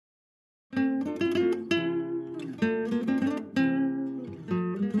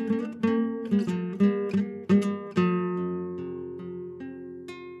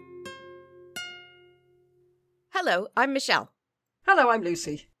Hello, I'm Michelle. Hello, I'm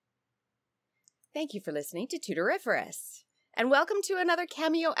Lucy. Thank you for listening to Tutoriferous. And welcome to another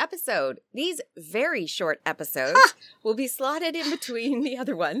Cameo episode. These very short episodes will be slotted in between the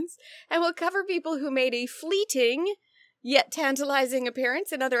other ones, and will cover people who made a fleeting yet tantalizing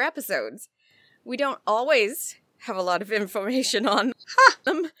appearance in other episodes. We don't always have a lot of information on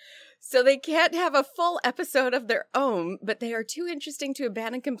them, so they can't have a full episode of their own, but they are too interesting to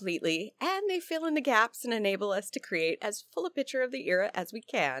abandon completely, and they fill in the gaps and enable us to create as full a picture of the era as we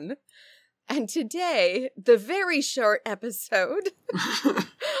can. And today, the very short episode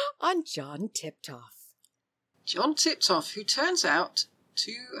on John Tiptoft. John Tiptoft, who turns out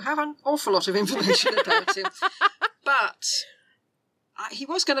to have an awful lot of information about him. But he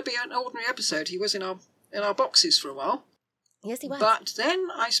was going to be an ordinary episode. He was in our boxes for a while. Yes, he was. But then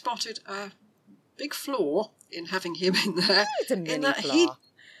I spotted a big flaw in having him in there. It's a mini flaw.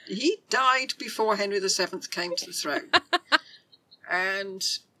 He died before Henry VII came to the throne. And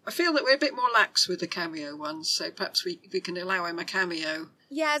I feel that we're a bit more lax with the cameo ones, so perhaps we can allow him a cameo.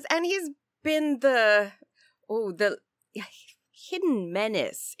 Yes, and he's been the hidden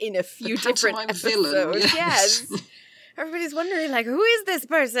menace in a few different episodes. Villain, yes. Everybody's wondering, who is this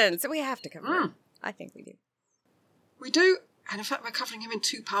person? So we have to cover him. I think we do. We do, and in fact we're covering him in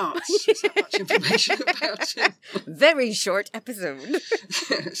 2 parts. There's that much information about him. Very short episode.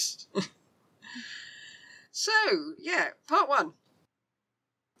 Yes. So, part 1.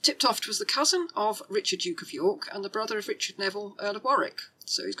 Tiptoft was the cousin of Richard, Duke of York, and the brother of Richard Neville, Earl of Warwick.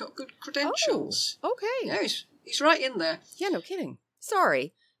 So he's got good credentials. Oh, okay. Yeah, he's right in there. Yeah, no kidding.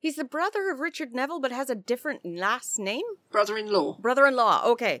 Sorry. He's the brother of Richard Neville, but has a different last name? Brother-in-law. Brother-in-law,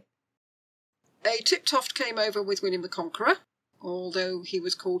 okay. A Tiptoft came over with William the Conqueror, although he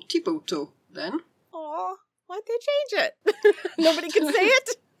was called Tiptoft then. Aw, why'd they change it? Nobody can say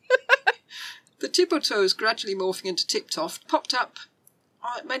it? The Tiptoft, gradually morphing into Tiptoft, popped up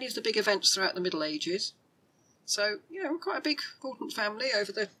at many of the big events throughout the Middle Ages. So, quite a big, important family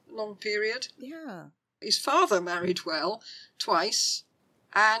over the long period. Yeah. His father married well, twice,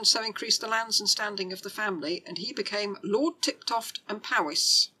 and so increased the lands and standing of the family, and he became Lord Tiptoft and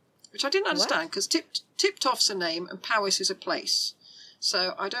Powis, which I didn't understand, because Tiptoft's a name and Powis is a place.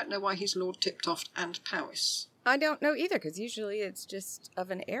 So I don't know why he's Lord Tiptoft and Powis. I don't know either, because usually it's just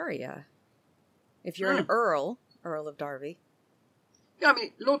of an area. If you're an Earl of Derby. Yeah,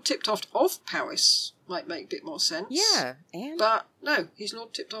 Lord Tiptoft of Powis might make a bit more sense. Yeah, and... But no, he's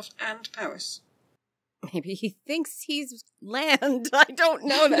Lord Tiptoft and Powis. Maybe he thinks he's land. I don't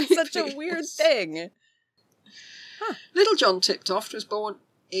know. That's such a weird thing. Huh. Little John Tiptoft was born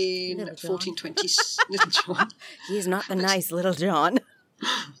in 1420. Little John. He's not the nice Little John.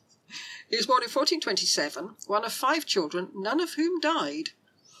 He was born in 1427, one of 5 children, none of whom died.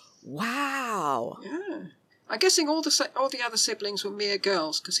 Wow. Yeah. I'm guessing all the other siblings were mere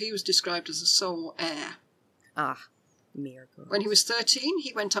girls, because he was described as the sole heir. Ah, mere girls. When he was 13,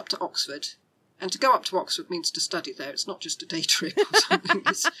 he went up to Oxford. And to go up to Oxford means to study there. It's not just a day trip or something.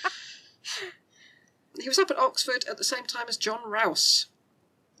 He was up at Oxford at the same time as John Rouse,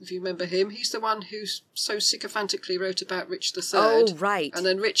 if you remember him. He's the one who so sycophantically wrote about Richard III. Oh, right. And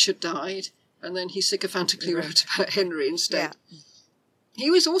then Richard died, and then he sycophantically wrote about Henry instead. Yeah. He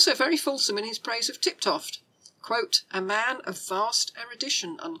was also very fulsome in his praise of Tiptoft. Quote, a man of vast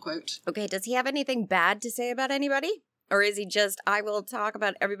erudition, unquote. Okay, does he have anything bad to say about anybody? Or is he just, I will talk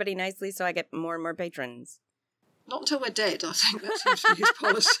about everybody nicely so I get more and more patrons? Not until they're dead, I think. That seems to be his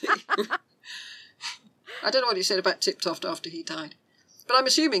policy. I don't know what he said about Tiptoft after he died. But I'm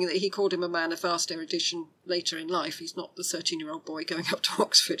assuming that he called him a man of vast erudition later in life. He's not the 13-year-old boy going up to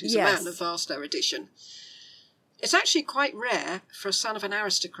Oxford. He's a man of vast erudition. It's actually quite rare for a son of an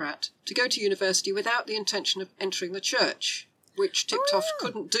aristocrat to go to university without the intention of entering the church, which Tiptoft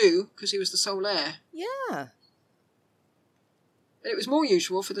couldn't do because he was the sole heir. Yeah. It was more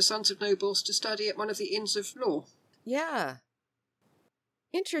usual for the sons of nobles to study at one of the inns of law. Yeah.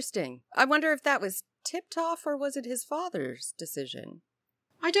 Interesting. I wonder if that was Tiptoft or was it his father's decision?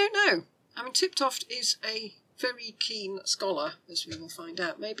 I don't know. Tiptoft is a very keen scholar, as we will find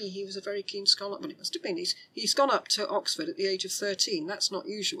out. Maybe he was a very keen scholar. Well, it must have been. He's gone up to Oxford at the age of 13. That's not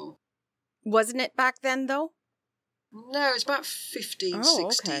usual. Wasn't it back then, though? No, it's about 15,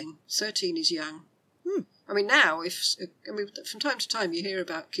 16. Okay. 13 is young. Now, from time to time you hear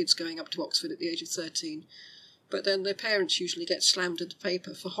about kids going up to Oxford at the age of 13, but then their parents usually get slammed into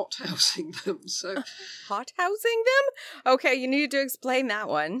paper for hothousing them. So, hothousing them? Okay, you need to explain that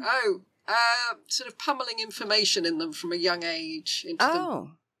one. Sort of pummeling information in them from a young age into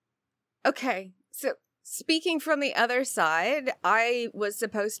them. Okay. Speaking from the other side, I was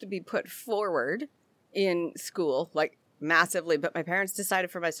supposed to be put forward in school, like massively, but my parents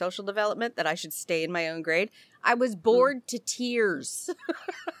decided for my social development that I should stay in my own grade. I was bored to tears.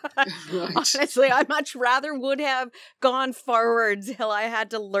 Right. Honestly, I much rather would have gone forward till I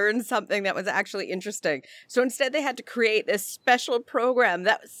had to learn something that was actually interesting. So instead they had to create this special program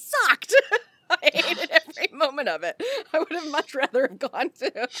that sucked. I hated every moment of it. I would have much rather have gone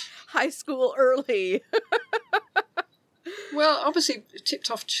to high school early. Well, obviously,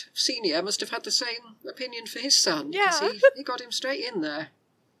 Tiptoft Senior must have had the same opinion for his son. Yeah. 'Cause he got him straight in there.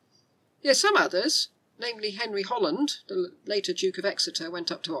 Yeah, some others, namely Henry Holland, the later Duke of Exeter,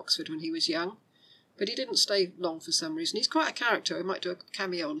 went up to Oxford when he was young. But he didn't stay long for some reason. He's quite a character. We might do a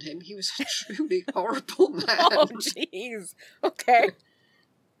cameo on him. He was a truly horrible man. Oh, jeez. Okay.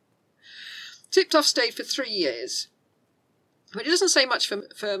 Tiptoft stayed for 3 years. But it doesn't say much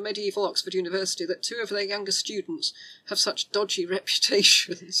for medieval Oxford University that 2 of their younger students have such dodgy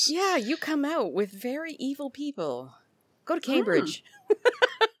reputations. Yeah, you come out with very evil people. Go to Cambridge.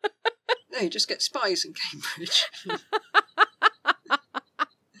 No, you just get spies in Cambridge.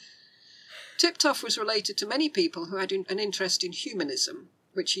 Tiptoft was related to many people who had an interest in humanism,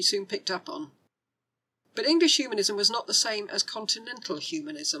 which he soon picked up on. But English humanism was not the same as continental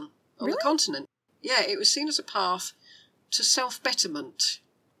humanism. On the continent, yeah, it was seen as a path to self-betterment.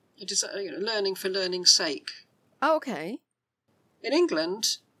 It is, learning for learning's sake. Oh, okay. In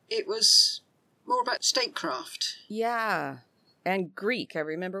England, it was more about statecraft. Yeah. And Greek. I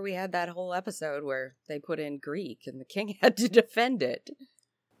remember we had that whole episode where they put in Greek and the king had to defend it.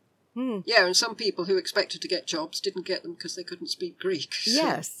 Yeah, and some people who expected to get jobs didn't get them because they couldn't speak Greek. So.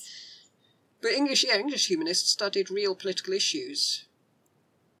 Yes. But English humanists studied real political issues.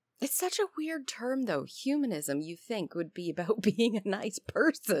 It's such a weird term, though. Humanism, you think, would be about being a nice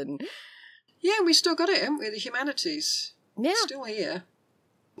person. Yeah, we still got it, haven't we? The humanities. Yeah. It's still here.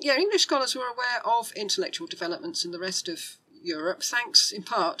 Yeah, English scholars were aware of intellectual developments in the rest of Europe, thanks in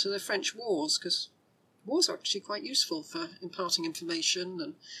part to the French wars, because wars are actually quite useful for imparting information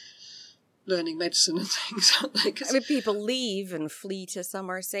and learning medicine and things, aren't they? I mean, people leave and flee to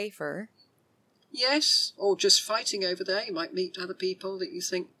somewhere safer. Yes, or just fighting over there. You might meet other people that you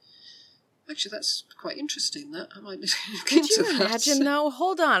think, actually, that's quite interesting, that. I might look into that. Could you imagine, though?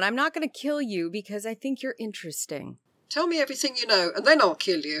 Hold on, I'm not going to kill you because I think you're interesting. Tell me everything you know, and then I'll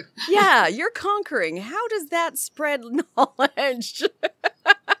kill you. Yeah, you're conquering. How does that spread knowledge?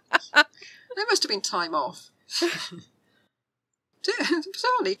 There must have been time off.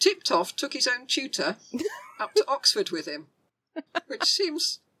 Bizarrely, Tiptoft took his own tutor up to Oxford with him, which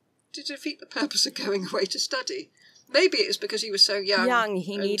seems to defeat the purpose of going away to study. Maybe it was because he was so young.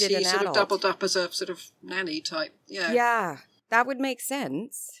 He needed an sort adult. of doubled up as a sort of nanny type. Yeah. Yeah, that would make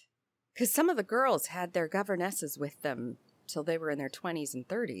sense. Because some of the girls had their governesses with them till they were in their 20s and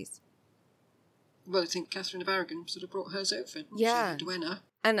 30s. Well, I think Catherine of Aragon sort of brought hers over. Yeah. Duenna.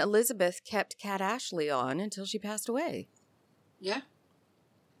 And Elizabeth kept Cat Ashley on until she passed away. Yeah.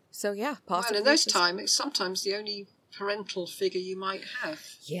 So, yeah, possibly. Well, in those times, it's sometimes the only parental figure you might have.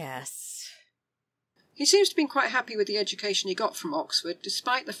 Yes. He seems to have been quite happy with the education he got from Oxford,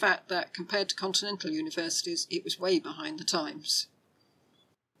 despite the fact that, compared to continental universities, it was way behind the times.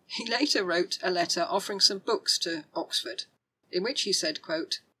 He later wrote a letter offering some books to Oxford, in which he said,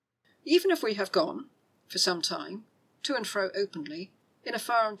 quote, "Even if we have gone, for some time, to and fro openly, in a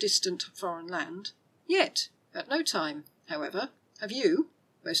far and distant foreign land, yet, at no time, however, have you,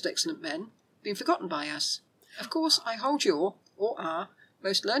 most excellent men, been forgotten by us. Of course, I hold your, or our,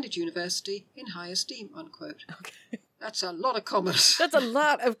 most learned university in high esteem," unquote. Okay. That's a lot of commas. That's a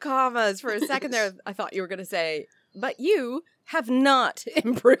lot of commas. For a second there, I thought you were going to say, but you have not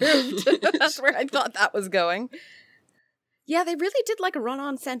improved. That's where I thought that was going. Yeah, they really did like a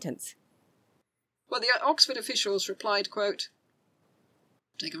run-on sentence. Well, the Oxford officials replied, quote,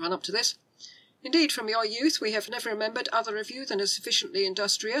 take a run up to this. "Indeed, from your youth we have never remembered other of you than as sufficiently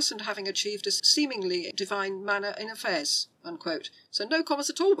industrious and having achieved a seemingly divine manner in affairs," unquote. So no commas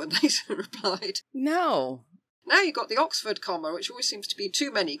at all when they replied. No. Now you've got the Oxford comma, which always seems to be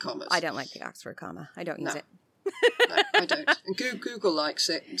too many commas. I don't like the Oxford comma. I don't use it. No, I don't. And Google likes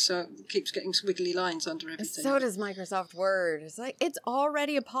it, and so it keeps getting squiggly lines under everything. So does Microsoft Word. It's like, it's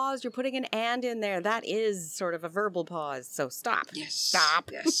already a pause. You're putting an and in there. That is sort of a verbal pause. So stop. Yes.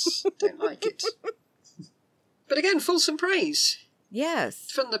 Stop. Yes. Don't like it. But again, fulsome praise. Yes.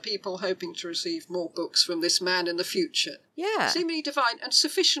 From the people hoping to receive more books from this man in the future. Yeah. Seemingly divine and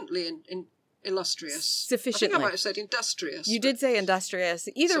sufficiently illustrious. Sufficiently. I think I might have said industrious. You did say industrious.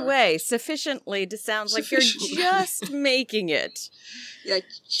 Either Sorry. way, sufficiently sounds like you're just making it. Yeah,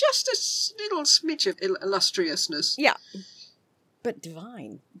 just a little smidge of illustriousness. Yeah. But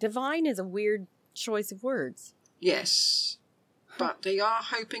divine. Divine is a weird choice of words. Yes. But they are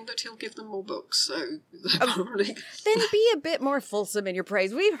hoping that he'll give them more books, so probably... Then be a bit more fulsome in your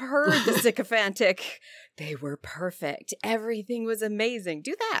praise. We've heard the sycophantic, they were perfect, everything was amazing.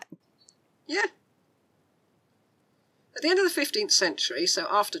 Do that. Yeah. At the end of the 15th century, so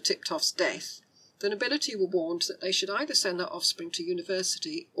after Tiptoft's death, the nobility were warned that they should either send their offspring to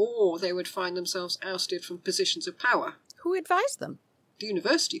university or they would find themselves ousted from positions of power. Who advised them? The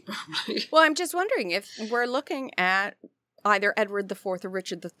university, probably. Well, I'm just wondering if we're looking at either Edward IV or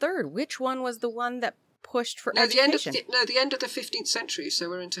Richard III, which one was the one that pushed for education? The end of the 15th century, so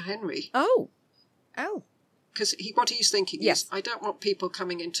we're into Henry. Oh. Because what he's thinking Yes. is, I don't want people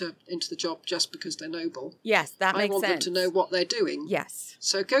coming into the job just because they're noble. Yes, that makes sense. I want them to know what they're doing. Yes.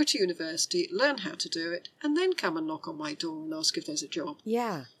 So go to university, learn how to do it, and then come and knock on my door and ask if there's a job.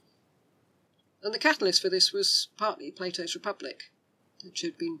 Yeah. And the catalyst for this was partly Plato's Republic, which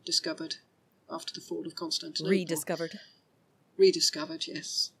had been discovered after the fall of Constantinople. Rediscovered,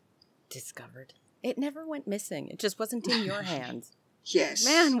 yes. Discovered. It never went missing. It just wasn't in your hands. Yes.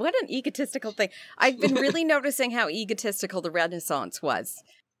 Man, what an egotistical thing. I've been really noticing how egotistical the Renaissance was.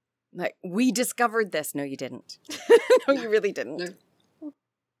 Like, we discovered this. No, you didn't. No, you really didn't. No.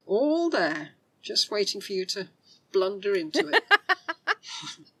 All there, just waiting for you to blunder into it.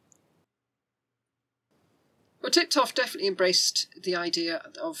 Well, Tiptoft definitely embraced the idea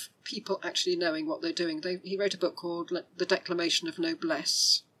of people actually knowing what they're doing. He wrote a book called The Declamation of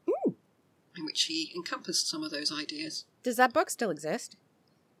Noblesse, in which he encompassed some of those ideas. Does that book still exist?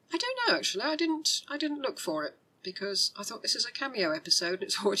 I don't know, actually. I didn't look for it, because I thought this is a Cameo episode and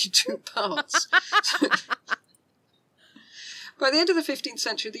it's already 2 parts. By the end of the 15th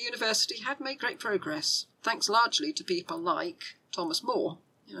century, the university had made great progress, thanks largely to people like Thomas More,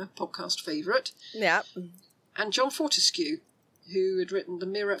 podcast favourite. Yeah. And John Fortescue, who had written The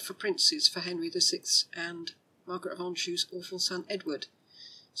Mirror for Princes for Henry VI and Margaret of Anjou's awful son Edward.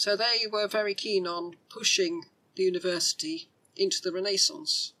 So they were very keen on pushing the university into the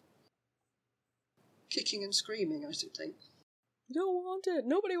Renaissance. Kicking and screaming, I should think. You don't want it.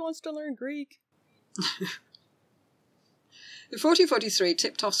 Nobody wants to learn Greek. In 1443,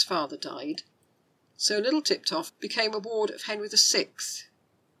 Tiptoft's father died, so little Tiptoft became a ward of Henry VI.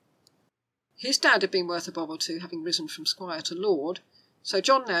 His dad had been worth a bob or two, having risen from squire to lord, so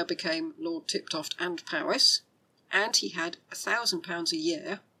John now became Lord Tiptoft and Powys, and he had £1,000 a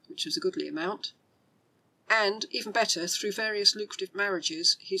year, which was a goodly amount, and, even better, through various lucrative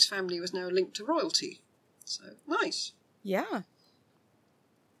marriages, his family was now linked to royalty. So, nice. Yeah.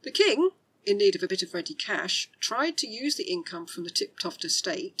 The king, in need of a bit of ready cash, tried to use the income from the Tiptoft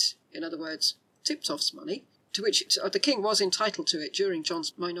estate, in other words, Tiptoft's money, to which the king was entitled to it during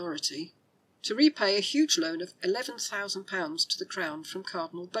John's minority, to repay a huge loan of £11,000 to the crown from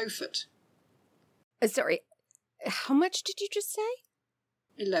Cardinal Beaufort. Sorry, how much did you just say?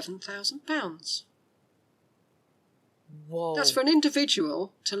 £11,000. Whoa. That's for an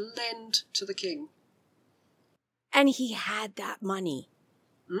individual to lend to the king. And he had that money.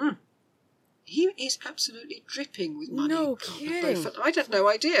 He is absolutely dripping with money. No kidding. Beaufort. I'd have no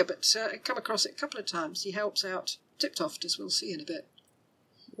idea, but I've come across it a couple of times. He helps out Tiptoft, as we'll see in a bit.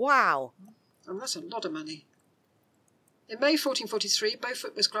 Wow. And that's a lot of money. In May 1443,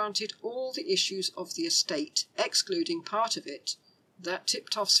 Beaufort was granted all the issues of the estate, excluding part of it that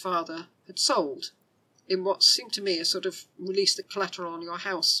Tiptoft's father had sold, in what seemed to me a sort of release the collateral on your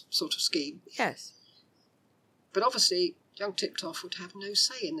house sort of scheme. Yes. But obviously, young Tiptoft would have no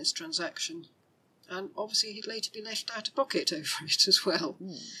say in this transaction, and obviously he'd later be left out of pocket over it as well.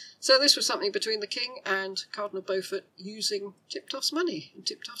 So this was something between the king and Cardinal Beaufort using Tiptoft's money and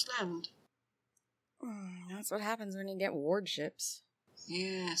Tiptoft's land. That's what happens when you get wardships.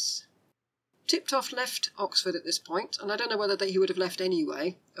 Yes. Tiptoft left Oxford at this point, and I don't know whether he would have left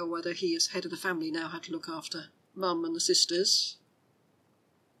anyway, or whether he, as head of the family, now had to look after Mum and the sisters.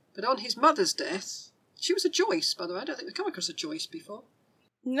 But on his mother's death, she was a Joyce, by the way. I don't think we've come across a Joyce before.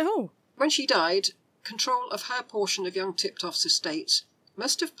 No. When she died, control of her portion of young Tiptoft's estates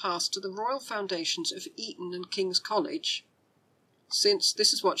must have passed to the royal foundations of Eton and King's College, since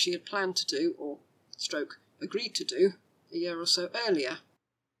this is what she had planned to do, or agreed to do, a year or so earlier.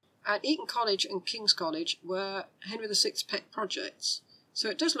 And Eton College and King's College were Henry VI's pet projects, so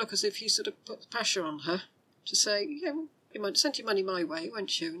it does look as if he sort of put the pressure on her to say, you might send your money my way,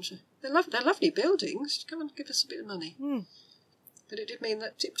 won't you? And they're lovely buildings, come and give us a bit of money. But it did mean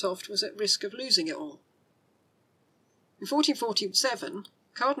that Tiptoft was at risk of losing it all. In 1447,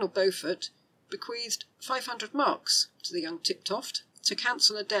 Cardinal Beaufort bequeathed 500 marks to the young Tiptoft to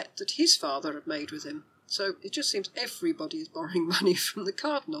cancel a debt that his father had made with him. So it just seems everybody is borrowing money from the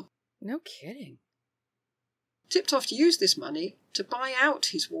cardinal. No kidding. Tiptoft used this money to buy out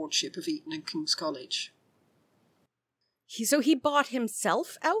his wardship of Eton and King's College. So he bought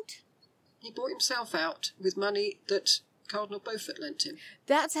himself out? He bought himself out with money that Cardinal Beaufort lent him.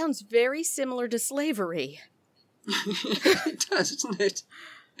 That sounds very similar to slavery. It does, doesn't it?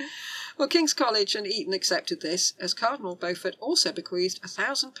 Well, King's College and Eton accepted this, as Cardinal Beaufort also bequeathed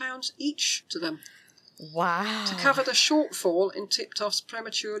 £1,000 each to them. Wow. To cover the shortfall in Tiptoft's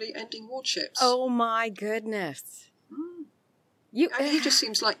prematurely ending wardships. Oh my goodness. He just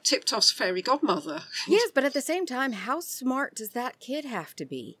seems like Tiptoft's fairy godmother. Yes, but at the same time, how smart does that kid have to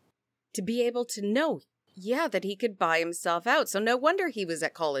be able to know, that he could buy himself out? So no wonder he was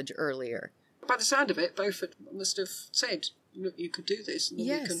at college earlier. By the sound of it, Beaufort must have said, look, you could do this, and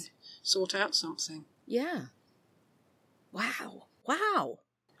then we can sort out something. Yeah. Wow.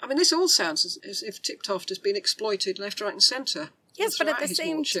 I mean, this all sounds as if Tiptoft has been exploited left, right and centre. Yes, but at the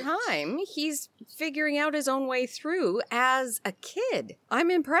same time, he's figuring out his own way through as a kid. I'm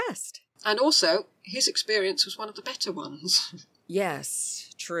impressed. And also, his experience was one of the better ones.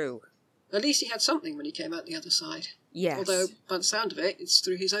 Yes, true. At least he had something when he came out the other side. Yes. Although, by the sound of it, it's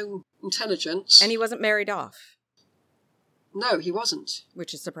through his own intelligence. And he wasn't married off. No, he wasn't.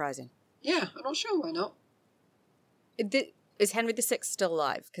 Which is surprising. Yeah, I'm not sure why not. Is Henry VI still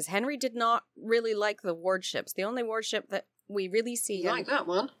alive? Because Henry did not really like the wardships. The only wardship that we really see him that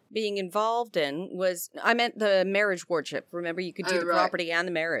one being involved in was, I meant the marriage wardship. Remember, you could do the property and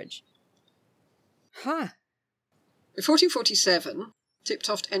the marriage. Huh. In 1447,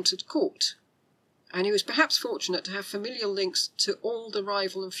 Tiptoft entered court, and he was perhaps fortunate to have familial links to all the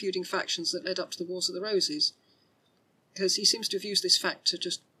rival and feuding factions that led up to the Wars of the Roses, because he seems to have used this fact to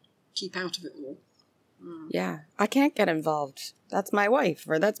just keep out of it all. Yeah, I can't get involved. That's my wife,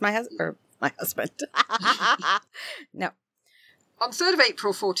 or that's my husband, or my husband. No. On 3rd of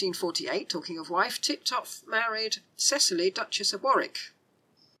April 1448, talking of wife, Tiptoft married Cecily, Duchess of Warwick,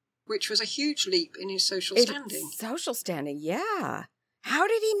 which was a huge leap in his social standing. Social standing, yeah. How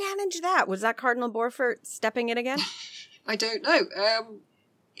did he manage that? Was that Cardinal Beaufort stepping in again? I don't know.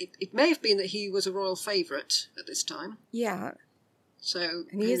 It may have been that he was a royal favourite at this time. Yeah. So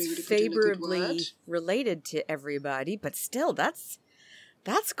and he is favourably related to everybody, but still, that's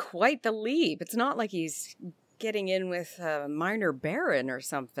quite the leap. It's not like he's getting in with a minor baron or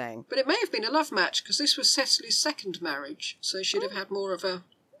something. But it may have been a love match, because this was Cecily's second marriage, so she'd have had more of a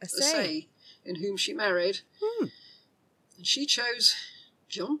say in whom she married. And she chose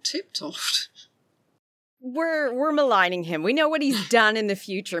John Tiptoft. We're maligning him. We know what he's done in the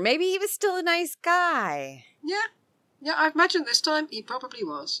future. Maybe he was still a nice guy. Yeah, I imagine this time he probably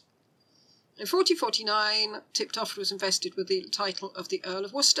was. In 1449, Tiptoft was invested with the title of the Earl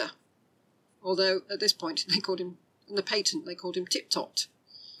of Worcester. Although, at this point, they called him, in the patent, they called him Tiptoft.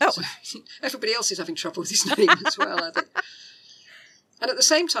 Oh. So, everybody else is having trouble with his name as well, I think. And at the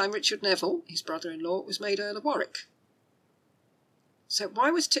same time, Richard Neville, his brother-in-law, was made Earl of Warwick. So why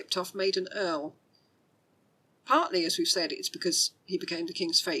was Tiptoft made an Earl? Partly, as we've said, it's because he became the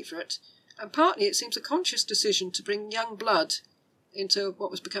king's favourite, and partly it seems a conscious decision to bring young blood into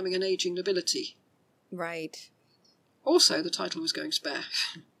what was becoming an ageing nobility. Right. Also, the title was going spare.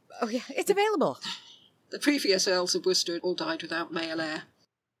 Oh yeah, it's available. The previous Earls of Worcester all died without male heir.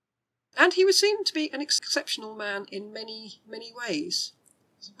 And he was seen to be an exceptional man in many, many ways.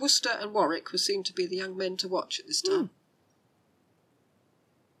 Worcester and Warwick were seen to be the young men to watch at this time.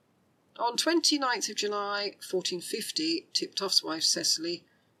 On 29th of July 1450, Tiptoft's wife Cecily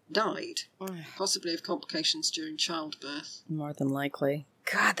died, possibly of complications during childbirth. More than likely.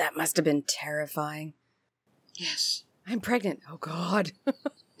 God, that must have been terrifying. Yes. I'm pregnant. Oh, God.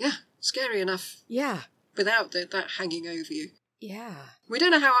 Yeah, scary enough. Yeah. Without that hanging over you. Yeah. We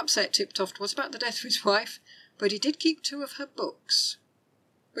don't know how upset Tiptoft was about the death of his wife, but he did keep 2 of her books,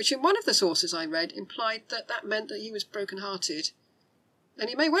 which in one of the sources I read implied that meant that he was broken-hearted. And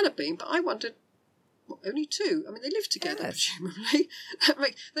he may well have been, but I wondered, only 2? I mean, they lived together, presumably.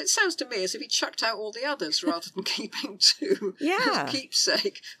 That sounds to me as if he chucked out all the others rather than keeping 2. Yeah. As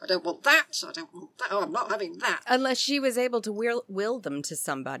keepsake. I don't want that, I don't want that, oh, I'm not having that. Unless she was able to will them to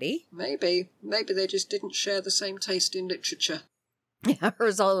somebody. Maybe they just didn't share the same taste in literature. Yeah,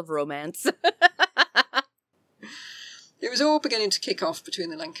 hers all of romance. It was all beginning to kick off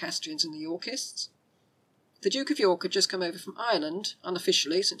between the Lancastrians and the Yorkists. The Duke of York had just come over from Ireland,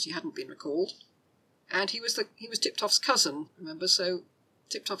 unofficially, since he hadn't been recalled. And he was Tiptoft's cousin, remember, so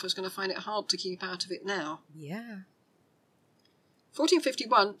Tiptoft was going to find it hard to keep out of it now. Yeah.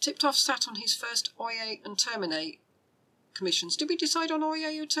 1451, Tiptoft sat on his first Oyez and Termine commissions. Did we decide on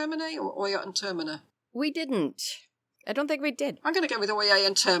Oyez and Termine or Oyez and Termina? We didn't. I don't think we did. I'm going to go with Oye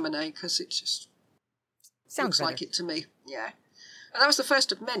and Termine, because it just Sounds looks better. like it to me. Yeah. And that was the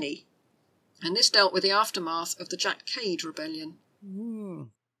first of many. And this dealt with the aftermath of the Jack Cade rebellion. Mm.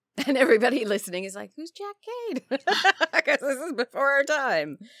 And everybody listening is like, who's Jack Cade? Because this is before our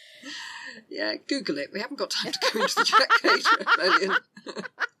time. Yeah, Google it. We haven't got time to go into the Jack Cade rebellion.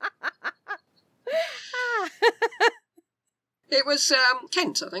 It was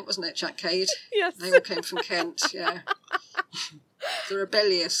Kent, I think, wasn't it, Jack Cade? Yes. They all came from Kent, yeah. The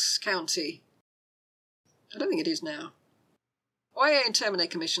rebellious county. I don't think it is now. Oye and Termine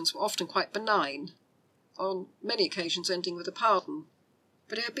commissions were often quite benign, on many occasions ending with a pardon,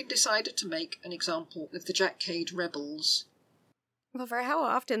 but it had been decided to make an example of the Jack Cade rebels. Well, for how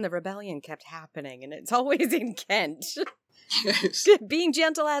often the rebellion kept happening, and it's always in Kent. Yes. Being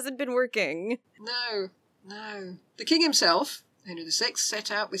gentle hasn't been working. No. The king himself, Henry VI,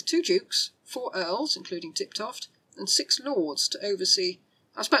 set out with 2 dukes, 4 earls, including Tiptoft, and 6 lords to oversee.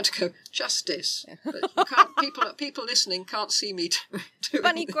 I was about to go justice, but you can't. People listening can't see me doing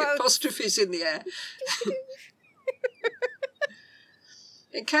Funny quotes. apostrophes in the air.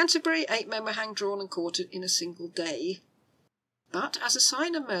 In Canterbury, 8 men were hanged, drawn, and quartered in a single day. But as a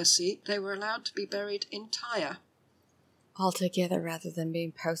sign of mercy, they were allowed to be buried entire. All together rather than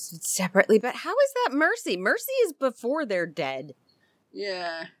being posted separately. But how is that mercy? Mercy is before they're dead.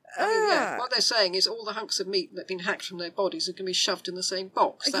 Yeah. I mean, yeah. What they're saying is all the hunks of meat that have been hacked from their bodies are going to be shoved in the same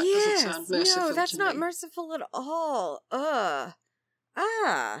box. That doesn't sound merciful. No, that's to not me. merciful at all.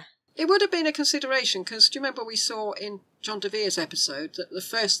 It would have been a consideration, because do you remember we saw in John de Vere's episode that the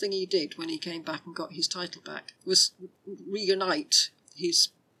first thing he did when he came back and got his title back was reunite his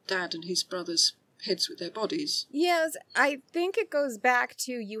dad and his brother's heads with their bodies? Yes, I think it goes back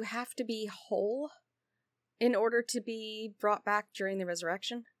to you have to be whole in order to be brought back during the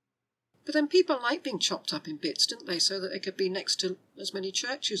resurrection. But then people liked being chopped up in bits, didn't they, so that they could be next to as many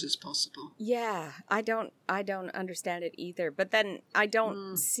churches as possible? Yeah, I don't understand it either. But then I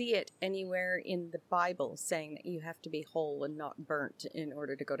don't see it anywhere in the Bible saying that you have to be whole and not burnt in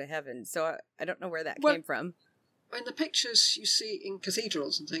order to go to heaven. So I don't know where that came from. In the pictures you see in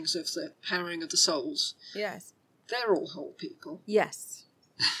cathedrals and things of the harrowing of the souls, yes, they're all whole people. Yes.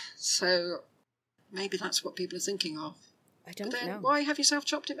 So maybe that's what people are thinking of. I don't know. Why Why have yourself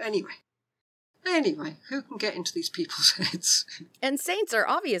chopped him? Anyway, who can get into these people's heads? And saints are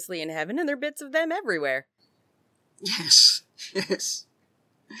obviously in heaven, and there are bits of them everywhere. Yes.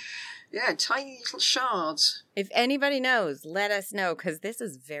 Yeah, tiny little shards. If anybody knows, let us know, because this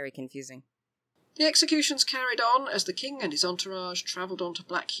is very confusing. The executions carried on as the king and his entourage travelled on to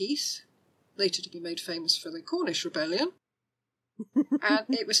Blackheath, later to be made famous for the Cornish Rebellion. And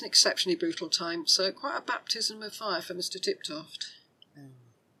it was an exceptionally brutal time, so quite a baptism of fire for Mr. Tiptoft.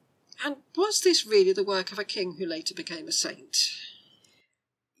 And was this really the work of a king who later became a saint?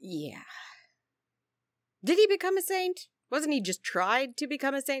 Yeah. Did he become a saint? Wasn't he just tried to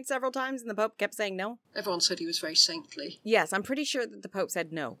become a saint several times and the Pope kept saying no? Everyone said he was very saintly. Yes, I'm pretty sure that the Pope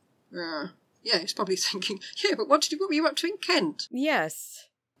said no. Yeah, he's probably thinking, but what were you up to in Kent? Yes.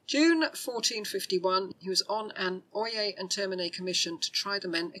 June 1451, he was on an Oye and Termine commission to try the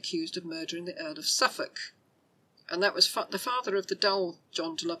men accused of murdering the Earl of Suffolk. And that was the father of the dull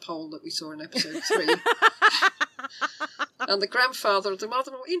John de la Pole that we saw in episode 3. And the grandfather of the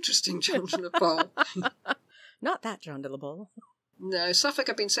rather more interesting John de la Pole. Not that John de la Pole. No, Suffolk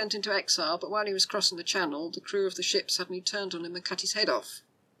had been sent into exile, but while he was crossing the channel, the crew of the ship suddenly turned on him and cut his head off.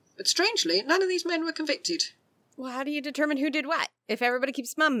 But strangely, none of these men were convicted. Well, how do you determine who did what, if everybody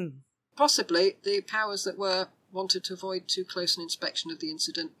keeps mum? Possibly the powers that were wanted to avoid too close an inspection of the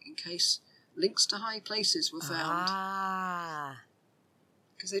incident in case links to high places were found.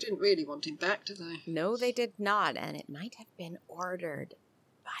 Because they didn't really want him back, did they? No, they did not, and it might have been ordered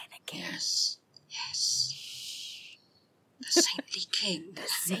by the king. Yes. The saintly king. The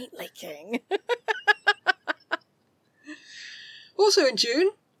saintly king. Also in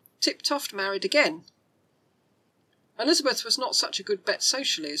June, Tiptoft married again. Elizabeth was not such a good bet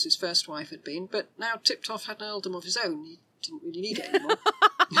socially as his first wife had been, but now Tiptoft had an earldom of his own. He didn't really need it anymore.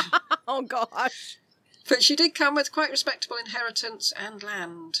 Oh, gosh. But she did come with quite respectable inheritance and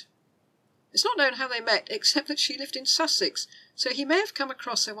land. It's not known how they met, except that she lived in Sussex, so he may have come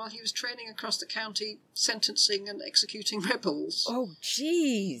across her while he was training across the county, sentencing and executing rebels. Oh,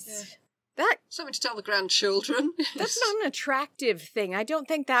 jeez. Yeah. Something to tell the grandchildren. That's not an attractive thing. I don't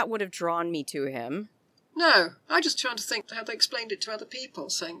think that would have drawn me to him. No, I just trying to think how they explained it to other people,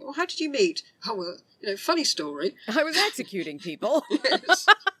 saying, how did you meet? Oh, well, funny story. I was executing people. Yes.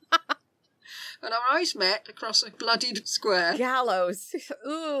 And our eyes met across a bloodied square. Gallows.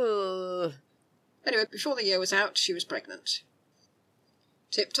 Ooh. Anyway, before the year was out, she was pregnant.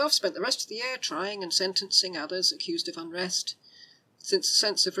 Tiptoft spent the rest of the year trying and sentencing others accused of unrest, since the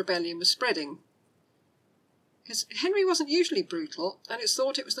sense of rebellion was spreading. Because Henry wasn't usually brutal, and it's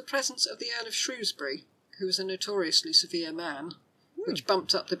thought it was the presence of the Earl of Shrewsbury, who was a notoriously severe man, which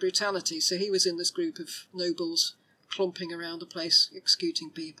bumped up the brutality. So he was in this group of nobles clomping around the place, executing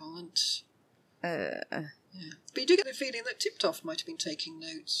people, and... Yeah. But you do get the feeling that Tiptoft might have been taking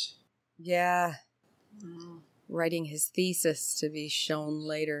notes. Yeah. Writing his thesis to be shown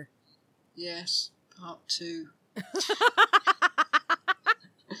later. Yes, part 2.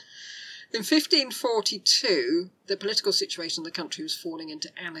 In 1542, the political situation in the country was falling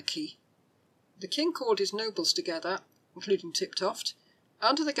into anarchy. The king called his nobles together, including Tiptoft,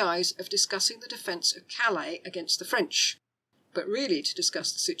 under the guise of discussing the defence of Calais against the French, but really to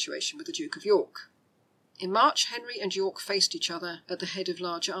discuss the situation with the Duke of York. In March, Henry and York faced each other at the head of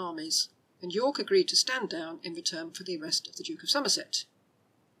larger armies, and York agreed to stand down in return for the arrest of the Duke of Somerset.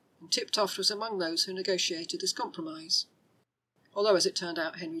 And Tiptoft was among those who negotiated this compromise. Although, as it turned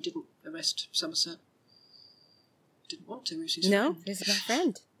out, Henry didn't arrest Somerset. Didn't want to, he was his friend. No, he's my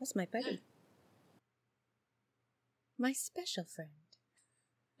friend. That's my buddy. Yeah. My special friend.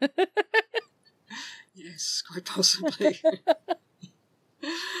 Yes, quite possibly.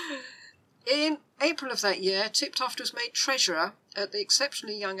 In April of that year, Tiptoft was made treasurer at the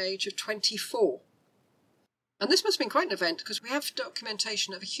exceptionally young age of 24. And this must have been quite an event, because we have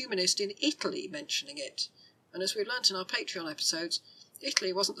documentation of a humanist in Italy mentioning it. And as we've learnt in our Patreon episodes,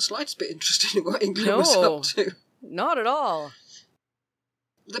 Italy wasn't the slightest bit interested in what England was up to. Not at all.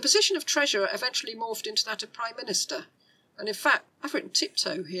 The position of treasurer eventually morphed into that of prime minister. And in fact, I've written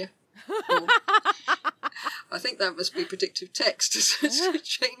tiptoe here. I think that must be predictive text, as I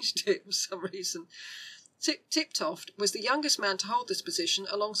changed it for some reason. Tiptoft was the youngest man to hold this position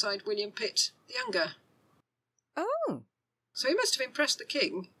alongside William Pitt the Younger. Oh. So he must have impressed the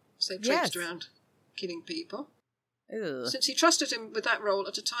king, as they traipsed around killing people. Ew. Since he trusted him with that role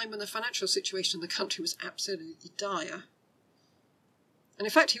at a time when the financial situation in the country was absolutely dire. And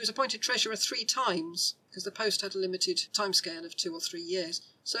in fact, he was appointed treasurer 3 times, because the post had a limited timescale of 2 or 3 years.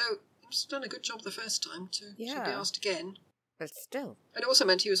 So he must have done a good job the first time to be asked again. But still. And it also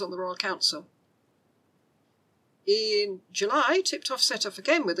meant he was on the Royal Council. In July, Tiptoft set off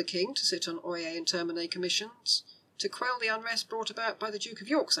again with the king to sit on Oyez and Termine commissions to quell the unrest brought about by the Duke of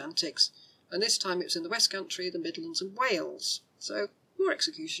York's antics. And this time it was in the West Country, the Midlands and Wales. So, more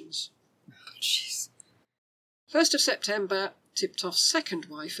executions. Oh, jeez. 1st of September, Tiptoft's second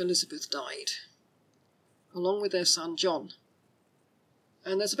wife, Elizabeth, died, along with their son, John.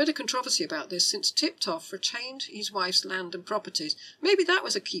 And there's a bit of controversy about this, since Tiptoft retained his wife's land and properties. Maybe that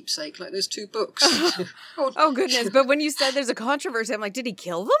was a keepsake, like those 2 books. Oh, goodness. But when you said there's a controversy, I'm like, did he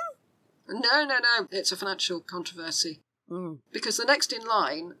kill them? No. It's a financial controversy. Because the next in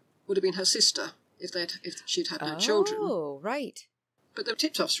line would have been her sister, if she'd had no children. Oh, right. But the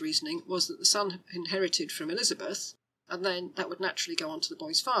Tiptoft's reasoning was that the son inherited from Elizabeth, and then that would naturally go on to the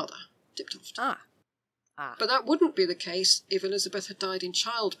boy's father, Tiptoft. But that wouldn't be the case if Elizabeth had died in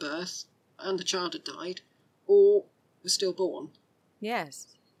childbirth, and the child had died, or was stillborn. Yes.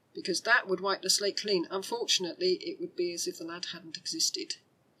 Because that would wipe the slate clean. Unfortunately, it would be as if the lad hadn't existed.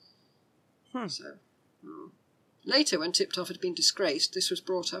 Later, when Tiptoft had been disgraced, this was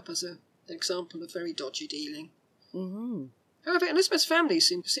brought up as an example of very dodgy dealing. Mm-hmm. However, Elizabeth's family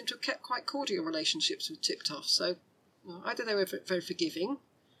seemed to have kept quite cordial relationships with Tiptoft, so either they were very forgiving,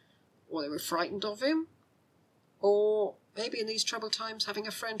 or they were frightened of him, or maybe in these troubled times having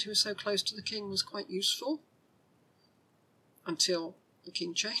a friend who was so close to the king was quite useful. Until the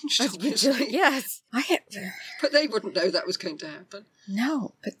king changed, obviously. Yes. But they wouldn't know that was going to happen.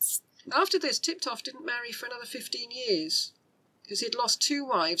 No, but... After this, Tiptoft didn't marry for another 15 years, because he'd lost 2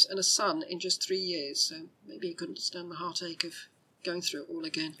 wives and a son in just 3 years, so maybe he couldn't stand the heartache of going through it all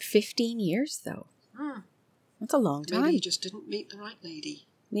again. 15 years, though. That's a long time. Maybe he just didn't meet the right lady.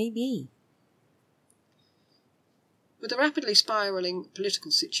 Maybe. With the rapidly spiralling political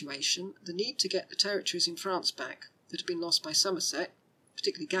situation, the need to get the territories in France back that had been lost by Somerset,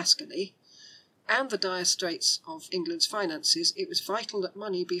 particularly Gascony, and the dire straits of England's finances, it was vital that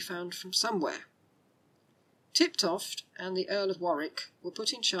money be found from somewhere. Tiptoft and the Earl of Warwick were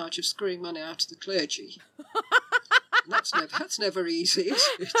put in charge of screwing money out of the clergy. That's never easy, is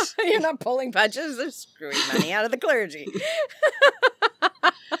it? You're not pulling punches, they're screwing money out of the clergy.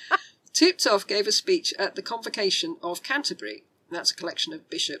 Tiptoft gave a speech at the Convocation of Canterbury. That's a collection of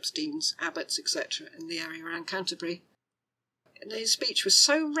bishops, deans, abbots, etc. in the area around Canterbury. And his speech was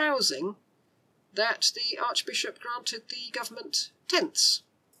so rousing that the Archbishop granted the government tenths.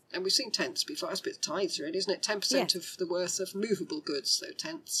 And we've seen tenths before. That's a bit of tithes, really, isn't it? 10% Yes. of the worth of movable goods, though,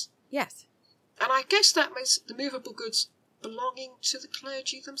 tenths. Yes. And I guess that means the movable goods belonging to the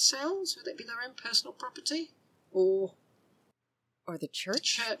clergy themselves. Would it be their own personal property? Or the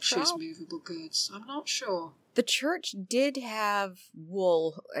church? The church's movable goods. I'm not sure. The church did have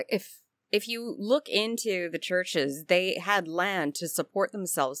wool. If you look into the churches, they had land to support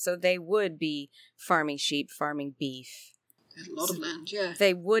themselves, so they would be farming sheep, farming beef. They had a lot of land, yeah.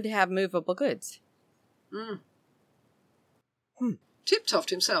 They would have movable goods. Tiptoft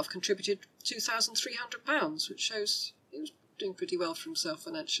himself contributed £2,300, which shows he was doing pretty well for himself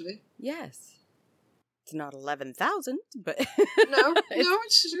financially. Yes. It's not 11,000, but... No,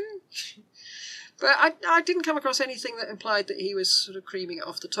 it's... But I didn't come across anything that implied that he was sort of creaming it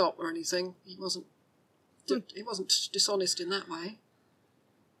off the top or anything. He wasn't dishonest in that way.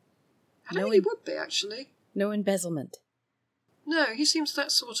 I don't think he would be, actually. No embezzlement. No, he seems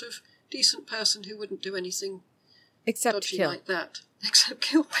that sort of decent person who wouldn't do anything except dodgy kill. like that. Except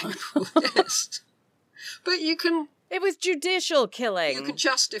kill people, yes. But you can... It was judicial killing. You can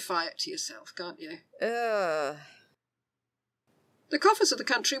justify it to yourself, can't you? Ugh. The coffers of the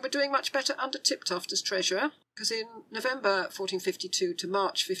country were doing much better under Tiptoft as treasurer, because in November 1452 to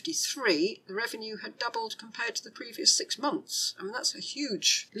March 53, the revenue had doubled compared to the previous 6 months. I mean, that's a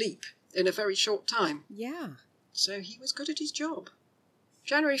huge leap in a very short time. Yeah. So he was good at his job.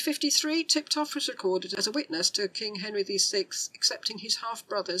 January 53, Tiptoft was recorded as a witness to King Henry VI accepting his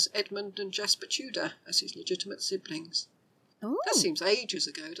half-brothers Edmund and Jasper Tudor as his legitimate siblings. Oh. That seems ages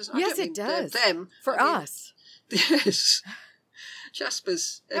ago, doesn't it? Yes, it does. Them. For us. Yes.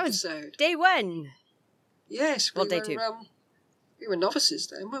 Jasper's episode. Day one. Yes. Day two. We were novices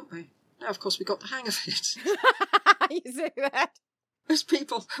then, weren't we? Now, of course, we got the hang of it. You say that? As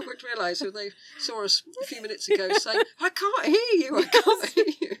people would realise when they saw us a few minutes ago saying, I can't hear you, I can't hear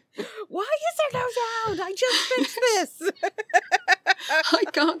you. Why is there no sound? I just fixed this. I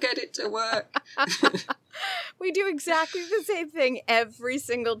can't get it to work. We do exactly the same thing every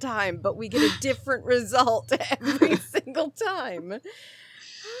single time, but we get a different result every single time.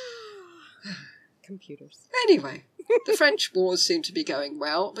 Computers. Anyway, the French wars seemed to be going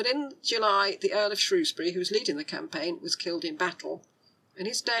well, but in July, the Earl of Shrewsbury, who was leading the campaign, was killed in battle, and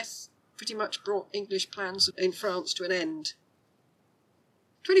his death pretty much brought English plans in France to an end.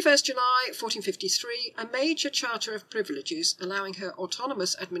 21st July 1453, a major charter of privileges allowing her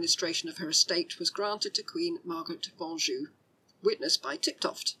autonomous administration of her estate was granted to Queen Margaret of Anjou, witnessed by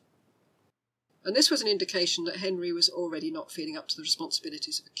Tiptoft. And this was an indication that Henry was already not feeling up to the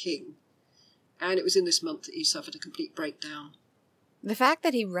responsibilities of a king, and it was in this month that he suffered a complete breakdown. The fact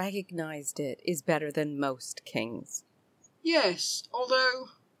that he recognised it is better than most kings. Yes, although...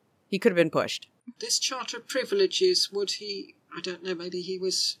 He could have been pushed. This charter of privileges, would he... I don't know, maybe it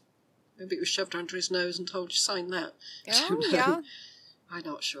was shoved under his nose and told you sign that. Yeah. I'm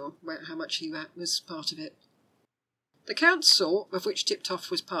not sure how much he was part of it. The council, of which Tiptoft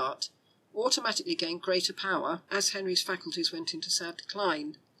was part, automatically gained greater power as Henry's faculties went into sad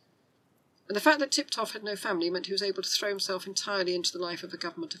decline. And the fact that Tiptoft had no family meant he was able to throw himself entirely into the life of a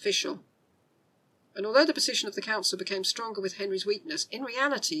government official. And although the position of the council became stronger with Henry's weakness, in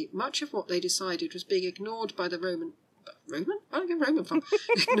reality, much of what they decided was being ignored by the Roman? Where did I get Roman from?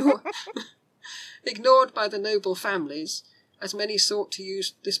 Ignored by the noble families, as many sought to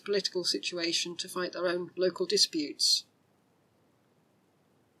use this political situation to fight their own local disputes.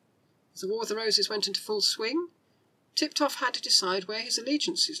 As the War of the Roses went into full swing, Tiptoft had to decide where his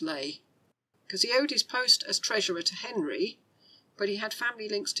allegiances lay, because he owed his post as treasurer to Henry, but he had family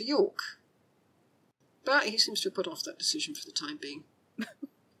links to York. But he seems to have put off that decision for the time being.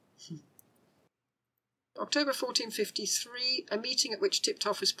 October 1453, a meeting at which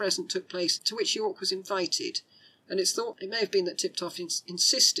Tiptoft was present took place, to which York was invited, and it's thought it may have been that Tiptoft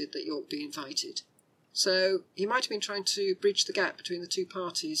insisted that York be invited. So he might have been trying to bridge the gap between the two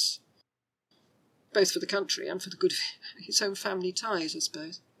parties, both for the country and for the good of his own family ties, I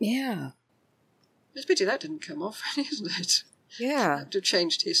suppose. Yeah. It's a pity that didn't come off, isn't it? Yeah. That would have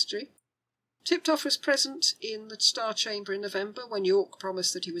changed history. Tiptoft was present in the Star Chamber in November when York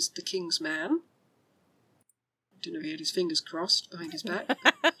promised that he was the king's man. I don't know if he had his fingers crossed behind his back.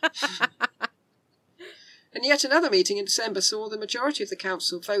 And yet another meeting in December saw the majority of the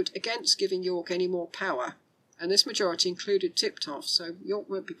council vote against giving York any more power, and this majority included Tiptoft, so York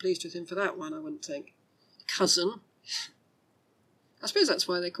won't be pleased with him for that one, I wouldn't think. Cousin. I suppose that's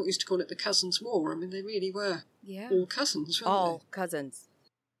why they used to call it the Cousins' War. I mean, they really were all cousins, weren't all cousins.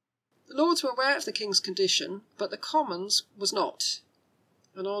 The Lords were aware of the king's condition, but the Commons was not.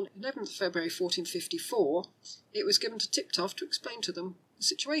 And on 11th February 1454, it was given to Tiptoft to explain to them the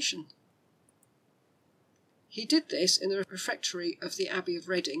situation. He did this in the refectory of the Abbey of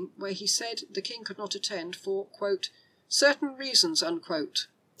Reading, where he said the king could not attend for, quote, certain reasons, unquote.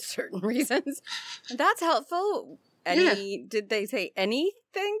 Certain reasons? That's helpful. Did they say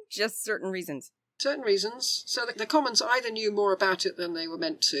anything? Just certain reasons. Certain reasons. So the Commons either knew more about it than they were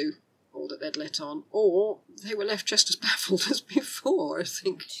meant to, or that they'd let on, or they were left just as baffled as before, I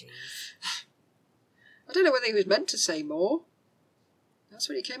think. Jeez. I don't know whether he was meant to say more. That's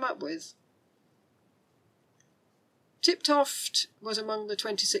what he came up with. Tiptoft was among the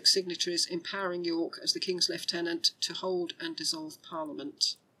 26 signatories empowering York as the King's lieutenant to hold and dissolve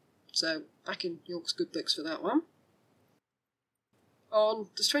Parliament. So, back in York's good books for that one. On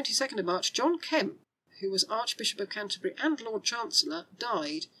the 22nd of March, John Kemp, who was Archbishop of Canterbury and Lord Chancellor,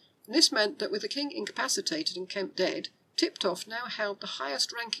 died, and this meant that with the King incapacitated and Kemp dead, Tiptoft now held the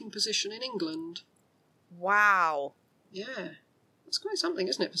highest ranking position in England. Wow. Yeah. That's quite something,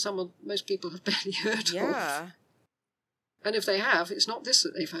 isn't it, for someone most people have barely heard of. Yeah. And if they have, it's not this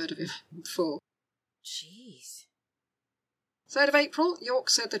that they've heard of him before. Jeez. 3rd of April, York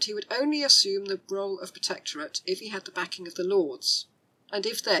said that he would only assume the role of protectorate if he had the backing of the Lords, and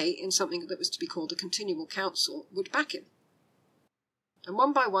if they, in something that was to be called the Continual Council, would back him. And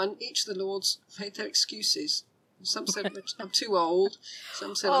one by one, each of the Lords made their excuses. Some said, I'm too old.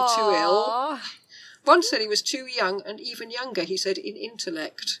 Some said, I'm too ill. One said he was too young, and even younger, he said, in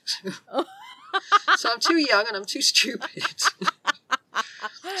intellect. So I'm too young and I'm too stupid.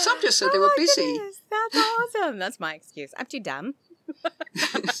 Some just said they were busy. Goodness, that's awesome. That's my excuse. I'm too dumb.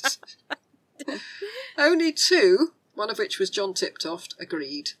 Only 2, one of which was John Tiptoft,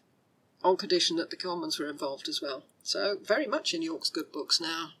 agreed, on condition that the Commons were involved as well. So very much in York's good books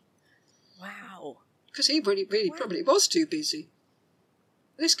now. Wow. Because he really probably was too busy.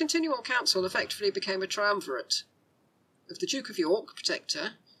 This Continual Council effectively became a triumvirate of the Duke of York,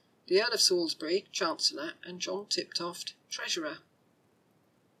 Protector, the Earl of Salisbury, Chancellor, and John Tiptoft, Treasurer.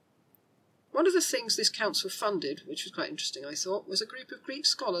 One of the things this council funded, which was quite interesting, I thought, was a group of Greek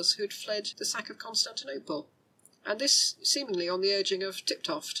scholars who had fled the sack of Constantinople. And this seemingly on the urging of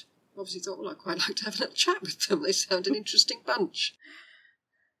Tiptoft. Obviously thought, well, I'd quite like to have a little chat with them. They sound an interesting bunch.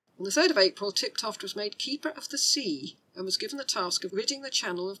 On the 3rd of April, Tiptoft was made Keeper of the Sea and was given the task of ridding the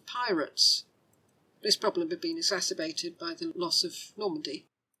channel of pirates. This problem had been exacerbated by the loss of Normandy.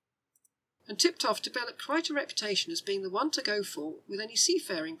 And Tiptoft developed quite a reputation as being the one to go for with any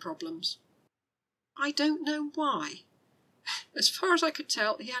seafaring problems. I don't know why. As far as I could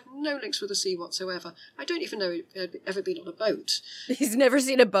tell, he had no links with the sea whatsoever. I don't even know if he had ever been on a boat. He's never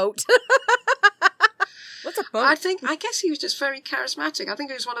seen a boat. What's a boat? I guess he was just very charismatic. I think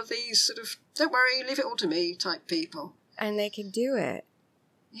he was one of these sort of, don't worry, leave it all to me type people. And they can do it.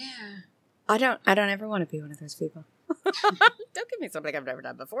 Yeah. I don't ever want to be one of those people. Don't give me something I've never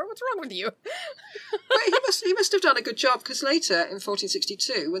done before. What's wrong with you? Well, he must have done a good job, because later, in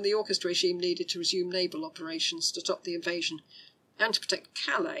 1462, when the Yorkist regime needed to resume naval operations to stop the invasion and to protect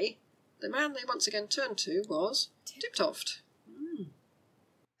Calais, the man they once again turned to was Tiptoft.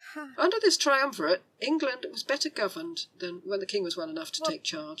 Under this triumvirate, England was better governed than when the king was well enough to take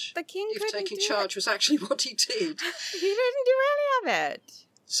charge. The king if taking charge was actually what he did. He didn't do any of it.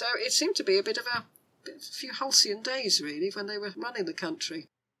 So it seemed to be a few halcyon days, really, when they were running the country.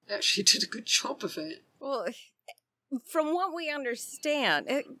 They actually did a good job of it. Well, from what we understand,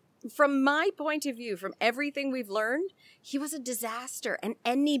 from my point of view, from everything we've learned, he was a disaster, and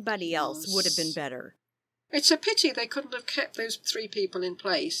anybody else would have been better. It's a pity they couldn't have kept those 3 people in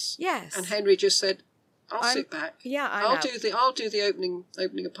place. Yes. And Henry just said, I'll sit back. Yeah, I'll do the opening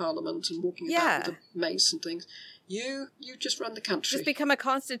of Parliament and walking about with the mace and things. You just run the country. Just become a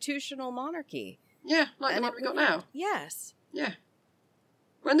constitutional monarchy. Yeah, like the one we got now. Yes. Yeah.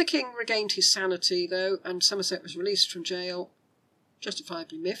 When the king regained his sanity, though, and Somerset was released from jail,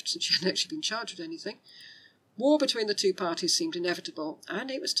 justifiably miffed since she hadn't actually been charged with anything, war between the 2 parties seemed inevitable, and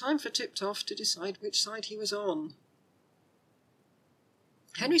it was time for Tiptoft to decide which side he was on.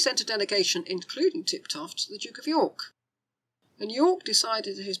 Henry sent a delegation, including Tiptoft, to the Duke of York. And York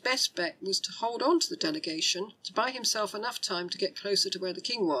decided that his best bet was to hold on to the delegation to buy himself enough time to get closer to where the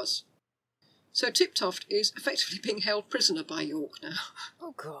king was. So Tiptoft is effectively being held prisoner by York now.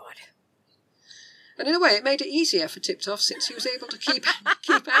 Oh, God. And in a way, it made it easier for Tiptoft since he was able to keep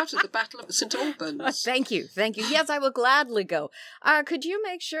out of the Battle of St Albans. Thank you. Yes, I will gladly go. Could you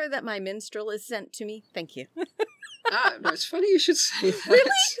make sure that my minstrel is sent to me? Thank you. No, it's funny you should say that.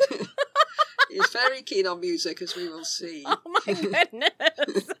 Really? He's very keen on music, as we will see. Oh, my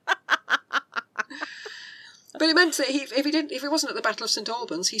goodness. But it meant that if he wasn't at the Battle of St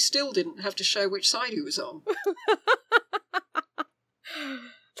Albans, he still didn't have to show which side he was on.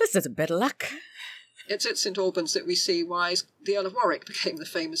 This is a bit of luck. It's at St Albans that we see why the Earl of Warwick became the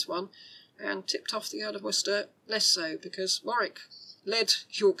famous one, and Tiptoft, the Earl of Worcester, less so, because Warwick led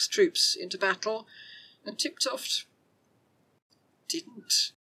York's troops into battle, and Tiptoft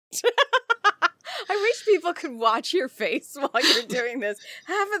didn't. I wish people could watch your face while you're doing this.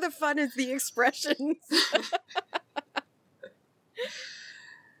 Half of the fun is the expressions.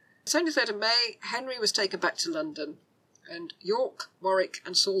 23rd of May, Henry was taken back to London, and York, Warwick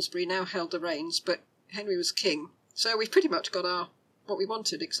and Salisbury now held the reins, but Henry was king. So we've pretty much got what we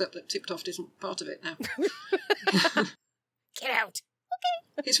wanted, except that Tiptoft isn't part of it now. Get out.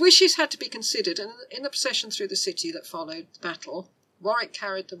 Okay. His wishes had to be considered, and in the procession through the city that followed the battle, Warwick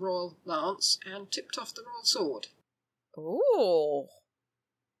carried the royal lance and Tiptoft the royal sword. Ooh.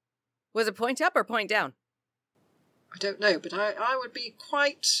 Was it point up or point down? I don't know, but I would be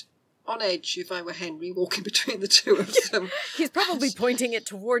quite on edge if I were Henry walking between the two of them. He's probably pointing it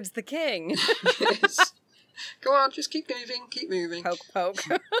towards the king. Yes. Go on, just keep moving, keep moving. Poke, poke.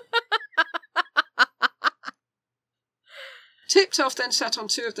 Tiptoft then sat on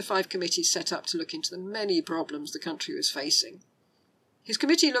 2 of the 5 committees set up to look into the many problems the country was facing. His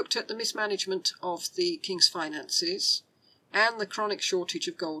committee looked at the mismanagement of the king's finances and the chronic shortage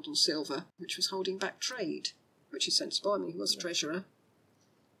of gold and silver, which was holding back trade, which is sensible. I mean, he was a treasurer.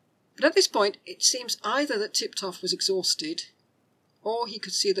 But at this point, it seems either that Tiptoft was exhausted, or he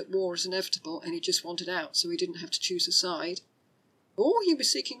could see that war was inevitable and he just wanted out, so he didn't have to choose a side, or he was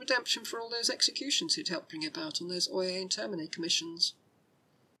seeking redemption for all those executions he'd helped bring about on those Oye and Termine commissions.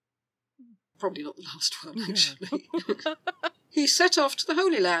 Probably not the last one, actually. He set off to the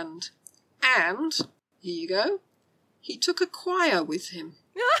Holy Land, and, here you go, he took a choir with him.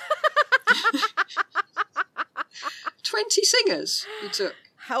 20 singers he took.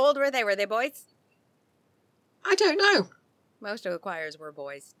 How old were they? Were they boys? I don't know. Most of the choirs were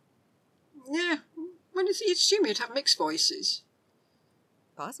boys. Yeah. When you'd assume you'd have mixed voices.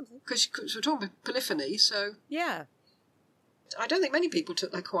 Possibly. Because we're talking about polyphony, so... Yeah. I don't think many people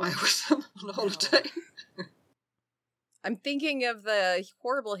took their choir with them on a holiday. I'm thinking of the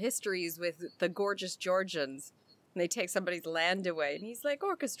horrible histories with the gorgeous Georgians. And they take somebody's land away, and he's like,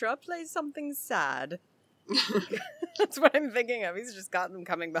 orchestra, play something sad. That's what I'm thinking of. He's just got them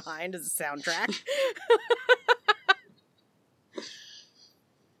coming behind as a soundtrack.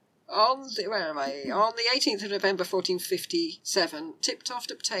 On the 18th of November 1457,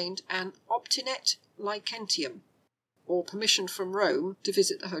 Tiptoft obtained an obtinet licentium, or permission from Rome to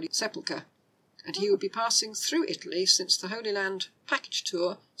visit the Holy Sepulchre, and he would be passing through Italy since the Holy Land package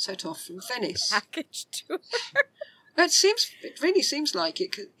tour set off from Venice. Package tour? It really seems like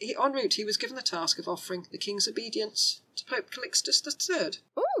it. En route, he was given the task of offering the king's obedience to Pope Calixtus III.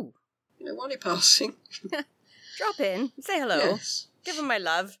 Ooh! While you're passing. Drop in, say hello, yes. Give him my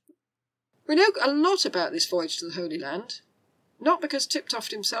love. We know a lot about this voyage to the Holy Land, not because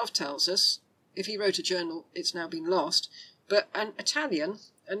Tiptoft himself tells us. If he wrote a journal, it's now been lost, but an Italian,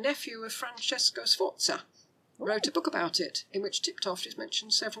 a nephew of Francesco Sforza, wrote a book about it, in which Tiptoft is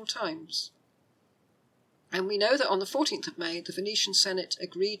mentioned several times. And we know that on the 14th of May, the Venetian Senate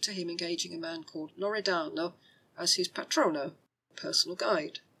agreed to him engaging a man called Loredano as his patrono, personal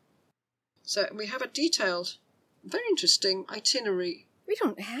guide. So we have a detailed, very interesting itinerary. We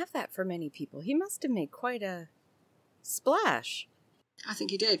don't have that for many people. He must have made quite a splash. I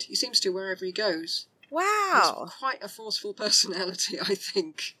think he did. He seems to wherever he goes. Wow. He's quite a forceful personality, I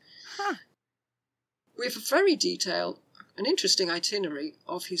think. Huh. We have a very detailed, an interesting itinerary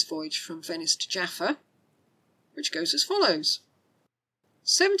of his voyage from Venice to Jaffa, which goes as follows.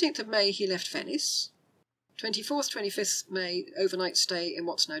 17th of May, he left Venice. 24th, 25th May, overnight stay in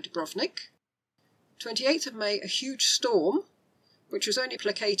what's now Dubrovnik. 28th of May, a huge storm, which was only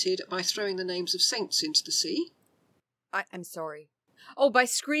placated by throwing the names of saints into the sea. I'm sorry. Oh, by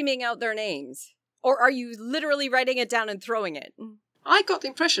screaming out their names. Or are you literally writing it down and throwing it? I got the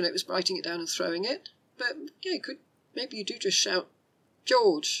impression it was writing it down and throwing it, but yeah, maybe you do just shout,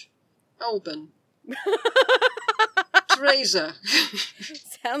 George, Alban, Teresa.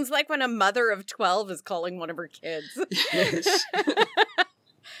 Sounds like when a mother of 12 is calling one of her kids. Yes.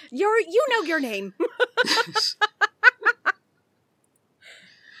 You know your name.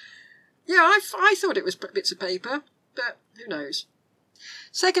 Yeah, I thought it was bits of paper, but who knows.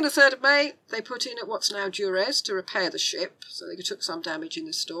 2nd and 3rd of May, they put in at what's now Durez to repair the ship, so they took some damage in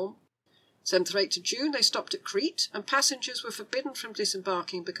the storm. 7th or 8th of June, they stopped at Crete, and passengers were forbidden from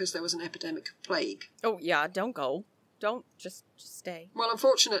disembarking because there was an epidemic of plague. Oh, yeah, don't go. Don't, just stay. Well,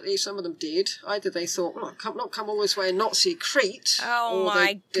 unfortunately, some of them did. Either they thought, well, I'll not come all this way and not see Crete. Oh,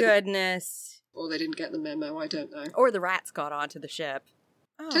 my goodness. Or they didn't get the memo, I don't know. Or the rats got onto the ship.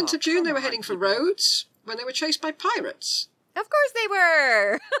 10th of June, they were heading for Rhodes when they were chased by pirates. Of course they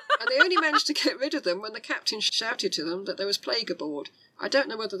were! And they only managed to get rid of them when the captain shouted to them that there was plague aboard. I don't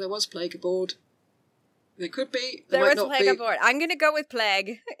know whether there was plague aboard. There could be. There was plague aboard. I'm going to go with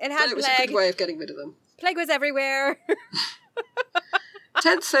plague. It had plague. It was a good way of getting rid of them. Plague was everywhere.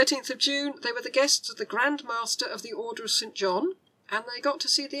 10th, 13th of June, they were the guests of the Grand Master of the Order of St. John, and they got to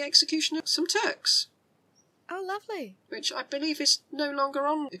see the execution of some Turks. Oh, lovely. Which I believe is no longer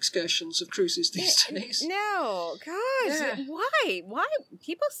on excursions of cruises these days. No, gosh. Yeah. Why? Why?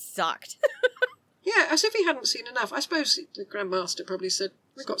 People sucked. Yeah, as if he hadn't seen enough. I suppose the Grand Master probably said,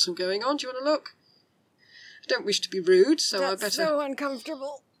 we've got some going on, do you want to look? I don't wish to be rude, so That's I better... so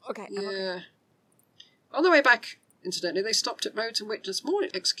uncomfortable. Okay. Yeah. Okay. On the way back, incidentally, they stopped at Rhodes and witnessed more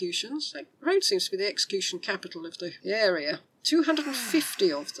executions. Rhodes seems to be the execution capital of the area.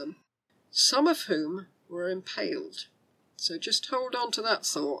 250 of them, some of whom were impaled. So just hold on to that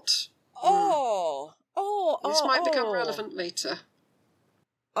thought. This might become relevant later.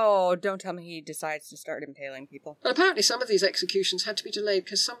 Oh, don't tell me he decides to start impaling people. But apparently some of these executions had to be delayed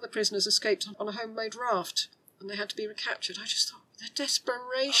because some of the prisoners escaped on a homemade raft and they had to be recaptured. I just thought, their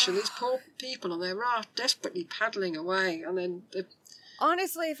desperation, these poor people on their raft desperately paddling away, and then...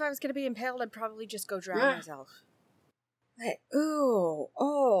 Honestly, if I was going to be impaled, I'd probably just go drown myself. Hey,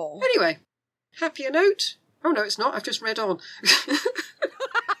 Anyway, happier note. Oh no, it's not. I've just read on.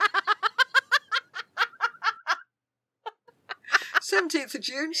 17th of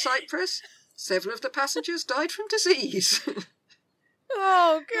June, Cyprus. Several of the passengers died from disease.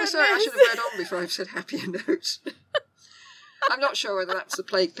 Oh, goodness. Sorry, I should have read on before I've said happier note. I'm not sure whether that's the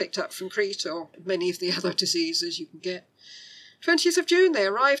plague picked up from Crete or many of the other diseases you can get. 20th of June, they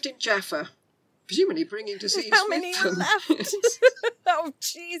arrived in Jaffa, presumably bringing disease with them. How many are left? Oh,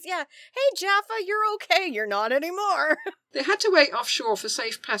 jeez, yeah. Hey, Jaffa, you're okay. You're not anymore. They had to wait offshore for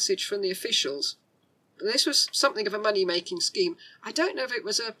safe passage from the officials. This was something of a money-making scheme. I don't know if it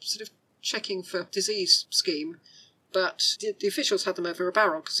was a sort of checking for disease scheme, but the officials had them over a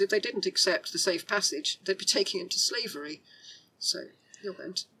barrel, because if they didn't accept the safe passage, they'd be taking them to slavery. So, you're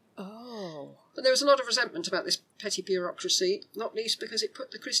going to... Oh. But there was a lot of resentment about this petty bureaucracy, not least because it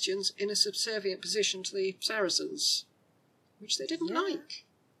put the Christians in a subservient position to the Saracens, which they didn't like.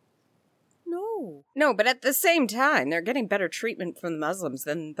 No, but at the same time, they're getting better treatment from the Muslims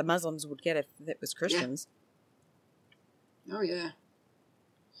than the Muslims would get if it was Christians. Yeah. Oh, yeah.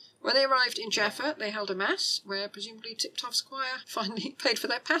 When they arrived in Jaffa, they held a mass, where presumably Tiptoft's choir finally paid for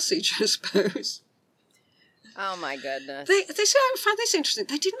their passage, I suppose. Oh, my goodness. They say, I found this interesting,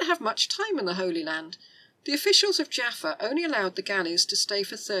 they didn't have much time in the Holy Land. The officials of Jaffa only allowed the galleys to stay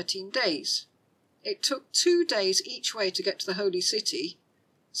for 13 days. It took 2 days each way to get to the Holy City,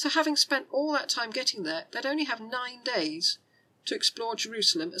 so having spent all that time getting there, they'd only have 9 days to explore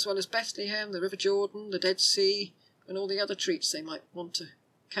Jerusalem, as well as Bethlehem, the River Jordan, the Dead Sea, and all the other treats they might want to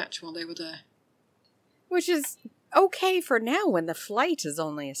catch while they were there. Which is okay for now when the flight is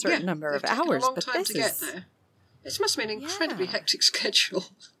only a certain number of hours. A long time to get there. It must have been an incredibly hectic schedule.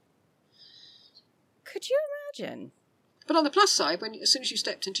 Could you imagine? But on the plus side, as soon as you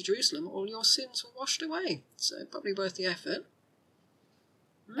stepped into Jerusalem, all your sins were washed away. So probably worth the effort.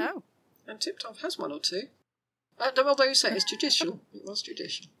 Oh. And Tiptoft has one or two. Although you say it's judicial. It was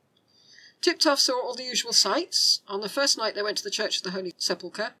judicial. Tiptoft saw all the usual sights. On the first night they went to the Church of the Holy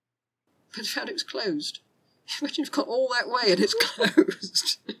Sepulchre, but found it was closed. Imagine you've got all that way and it's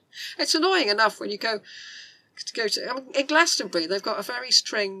closed. It's annoying enough when you go to in Glastonbury, they've got a very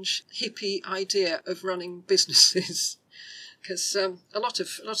strange hippie idea of running businesses, because a lot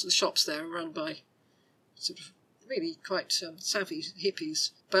of the shops there are run by sort of really quite savvy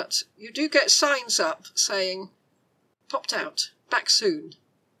hippies. But you do get signs up saying, "Popped out, back soon."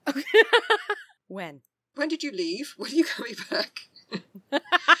 When did you leave? When are you coming back?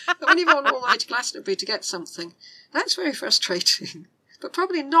 When you've gone all the way to Glastonbury to get something, that's very frustrating. But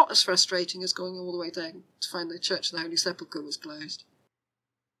probably not as frustrating as going all the way there to find the Church of the Holy Sepulchre was closed.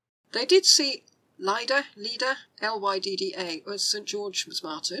 They did see Lydda, Lydda, where St. George was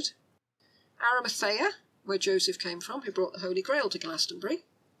martyred. Arimathea, where Joseph came from, who brought the Holy Grail to Glastonbury.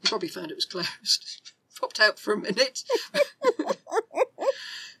 He probably found it was closed. Popped out for a minute.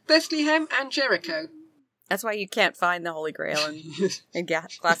 Bethlehem and Jericho. That's why you can't find the Holy Grail in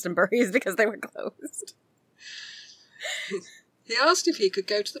Glastonbury, is because they were closed. He asked if he could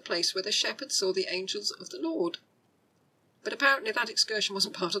go to the place where the shepherd saw the angels of the Lord. But apparently that excursion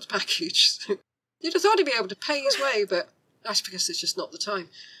wasn't part of the package. You'd have thought he'd be able to pay his way, but I suppose it's just not the time.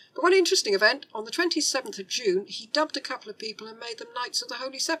 But one interesting event, on the 27th of June, he dubbed a couple of people and made them Knights of the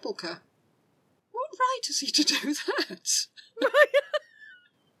Holy Sepulchre. right is he to do that?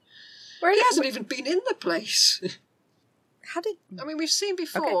 Where he hasn't even been in the place. How did... I mean, we've seen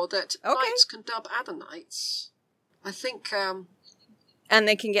before that Okay. knights can dub other knights. I think... and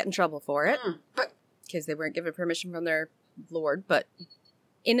they can get in trouble for it. But because they weren't given permission from their lord, but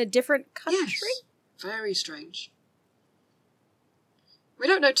in a different country? Yes, very strange. We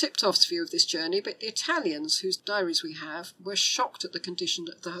don't know Tiptoft's view of this journey, but the Italians, whose diaries we have, were shocked at the condition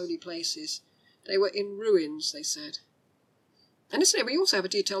of the holy places. They were in ruins, they said. And incidentally, we also have a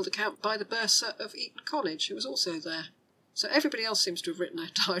detailed account by the bursar of Eton College, who was also there. So everybody else seems to have written a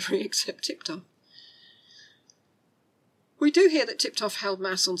diary except Tiptoft. We do hear that Tiptoft held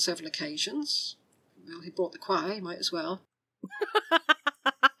mass on several occasions. Well, he brought the choir, he might as well.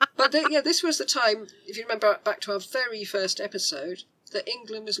 But this was the time, if you remember back to our very first episode, that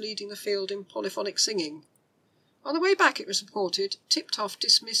England was leading the field in polyphonic singing. On the way back, it was reported, Tiptoft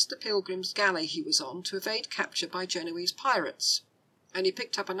dismissed the pilgrim's galley he was on to evade capture by Genoese pirates, and he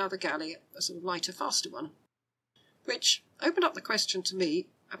picked up another galley, a sort of lighter, faster one, which opened up the question to me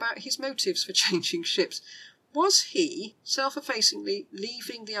about his motives for changing ships. Was he self-effacingly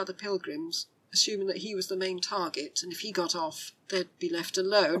leaving the other pilgrims, assuming that he was the main target, and if he got off, they'd be left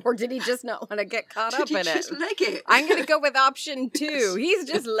alone? Or did he just not want to get caught up in it? Did he just leg it? I'm going to go with option 2. Yes. He's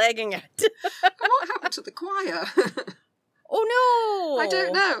just legging it. And what happened to the choir? Oh, no! I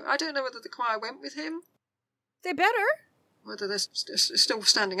don't know. I don't know whether the choir went with him, They better. whether they're still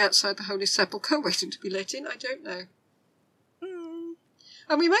standing outside the Holy Sepulchre waiting to be let in. I don't know.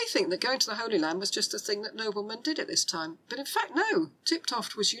 And we may think that going to the Holy Land was just a thing that noblemen did at this time. But in fact, no.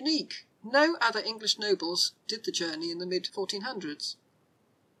 Tiptoft was unique. No other English nobles did the journey in the mid-1400s.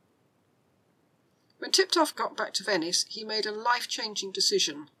 When Tiptoft got back to Venice, he made a life-changing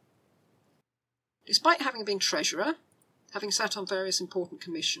decision. Despite having been treasurer, having sat on various important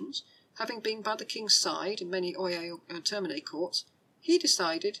commissions, having been by the king's side in many Oye Termine courts, he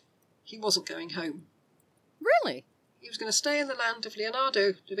decided he wasn't going home. Really? He was going to stay in the land of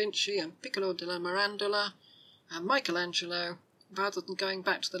Leonardo da Vinci and Piccolo della Mirandola and Michelangelo, rather than going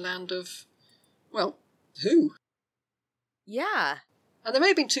back to the land of, well, who? Yeah. And there may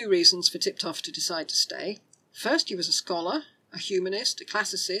have been 2 reasons for Tiptoft to decide to stay. First, he was a scholar, a humanist, a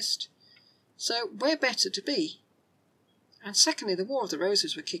classicist, so where better to be? And secondly, the War of the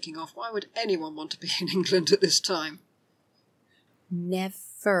Roses were kicking off. Why would anyone want to be in England at this time?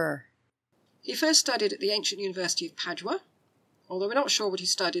 Never. He first studied at the ancient University of Padua, although we're not sure what he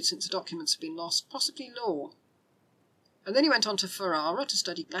studied since the documents have been lost, possibly law. And then he went on to Ferrara to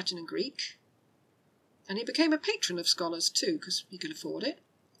study Latin and Greek. And he became a patron of scholars too, because he could afford it.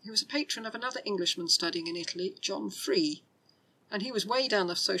 He was a patron of another Englishman studying in Italy, John Free. And he was way down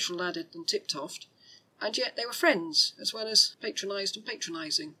the social ladder than Tiptoft, and yet they were friends, as well as patronised and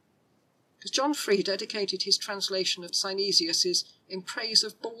patronising. Because John Free dedicated his translation of Synesius's In Praise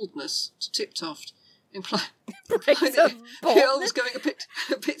of Baldness to Tiptoft, implying that Earl was going a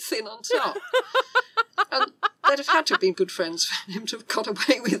bit thin on top. And they'd have had to have been good friends for him to have got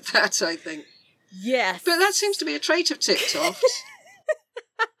away with that, I think. Yes. But that seems to be a trait of Tiptoft.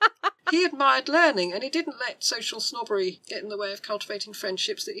 He admired learning, and he didn't let social snobbery get in the way of cultivating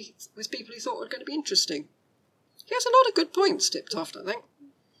friendships with people he thought were going to be interesting. He has a lot of good points, Tiptoft, I think.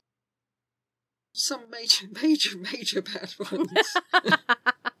 Some major bad ones.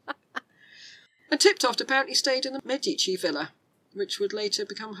 And Tiptoft apparently stayed in the Medici villa, which would later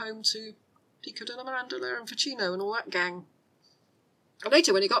become home to Pico della Mirandola and Ficino and all that gang. And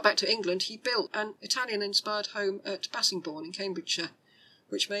later, when he got back to England, he built an Italian-inspired home at Bassingbourn in Cambridgeshire,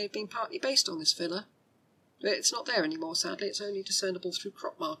 which may have been partly based on this villa. But it's not there anymore, sadly. It's only discernible through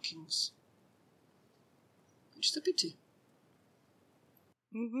crop markings, which is a pity.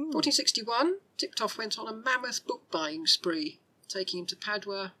 1461, Tiptoft went on a mammoth book-buying spree, taking him to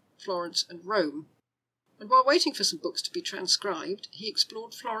Padua, Florence and Rome. And while waiting for some books to be transcribed, he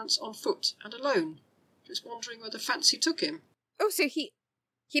explored Florence on foot and alone, just wondering where the fancy took him. Oh, so he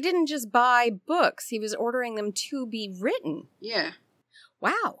didn't just buy books, he was ordering them to be written. Yeah.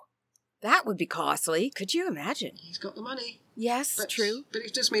 Wow. That would be costly. Could you imagine? He's got the money. Yes, true. But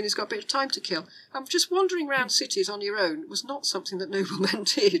it does mean he's got a bit of time to kill. Just wandering around cities on your own was not something that noblemen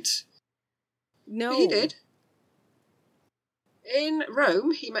did. No. But he did. In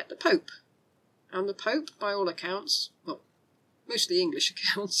Rome, he met the Pope. And the Pope, by all accounts, well, mostly English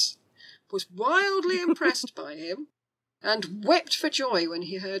accounts, was wildly impressed by him and wept for joy when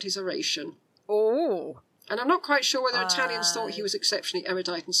he heard his oration. Oh. And I'm not quite sure whether Italians thought he was exceptionally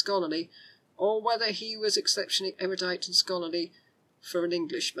erudite and scholarly, or whether he was exceptionally erudite and scholarly for an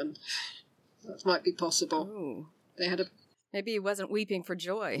Englishman. That might be possible. Ooh. They had Maybe he wasn't weeping for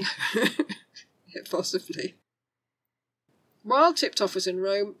joy. Yeah, possibly. While Tiptoft was in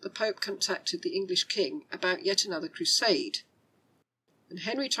Rome, the Pope contacted the English king about yet another crusade. And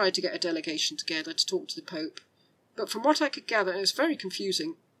Henry tried to get a delegation together to talk to the Pope, but from what I could gather, and it was very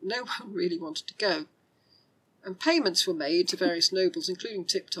confusing, no one really wanted to go. And payments were made to various nobles, including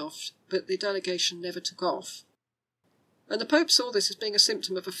Tiptoft, but the delegation never took off. And the Pope saw this as being a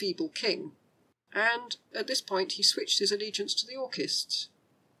symptom of a feeble king, and at this point he switched his allegiance to the Yorkists.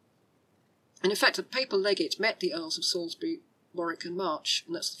 And in fact, the papal legate met the Earls of Salisbury, Warwick and March,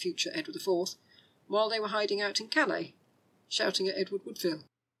 and that's the future Edward IV, while they were hiding out in Calais, shouting at Edward Woodville.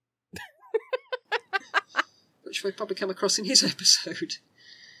 Which we'll probably come across in his episode.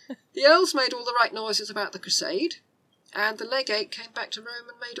 The Earls made all the right noises about the crusade, and the legate came back to Rome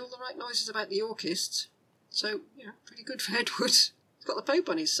and made all the right noises about the Yorkists. So, pretty good for Edward. He's got the Pope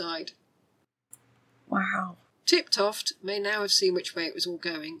on his side. Wow. Tiptoft may now have seen which way it was all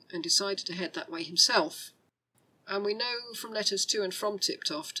going and decided to head that way himself. And we know from letters to and from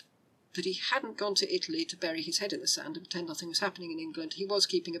Tiptoft that he hadn't gone to Italy to bury his head in the sand and pretend nothing was happening in England. He was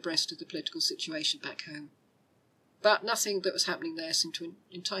keeping abreast of the political situation back home. But nothing that was happening there seemed to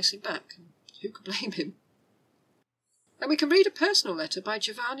entice him back. And who could blame him? And we can read a personal letter by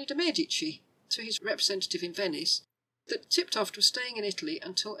Giovanni de' Medici to his representative in Venice that Tiptoft was staying in Italy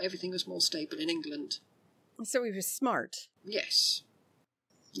until everything was more stable in England. So he was smart. Yes.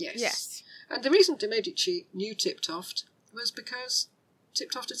 And the reason de' Medici knew Tiptoft was because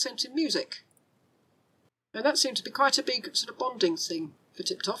Tiptoft had sent him music. And that seemed to be quite a big sort of bonding thing for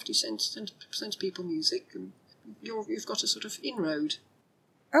Tiptoft. He sends people music, and you've got a sort of inroad.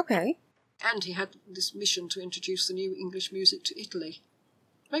 Okay. And he had this mission to introduce the new English music to Italy.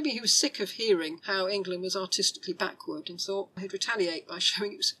 Maybe he was sick of hearing how England was artistically backward and thought he'd retaliate by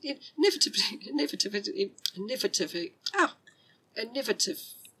showing it was innovative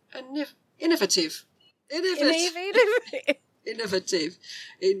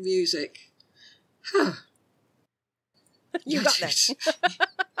in music. You got that.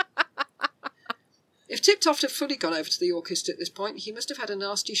 If Tiptoft had fully gone over to the Yorkists at this point, he must have had a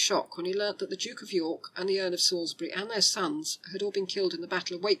nasty shock when he learnt that the Duke of York and the Earl of Salisbury and their sons had all been killed in the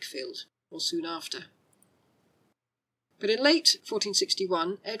Battle of Wakefield, or soon after. But in late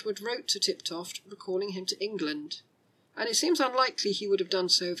 1461, Edward wrote to Tiptoft recalling him to England, and it seems unlikely he would have done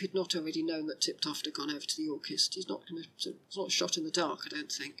so if he'd not already known that Tiptoft had gone over to the Yorkists. He's not shot in the dark, I don't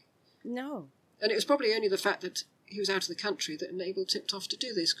think. No. And it was probably only the fact that he was out of the country that enabled Tiptoft to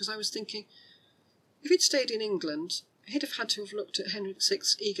do this, because I was thinking, if he'd stayed in England, he'd have had to have looked at Henry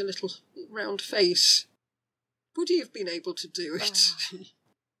VI's eager little round face. Would he have been able to do it?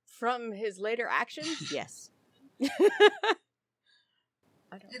 From his later actions, yes. He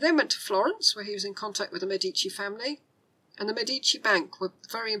then went to Florence, where he was in contact with the Medici family, and the Medici Bank were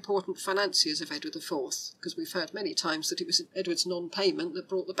very important financiers of Edward IV, because we've heard many times that it was Edward's non-payment that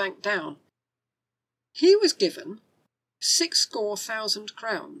brought the bank down. He was given 6,000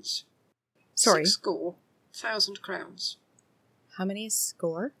 crowns. Sorry. 6,000 crowns. How many is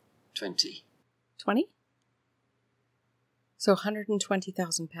score? 20. 20? So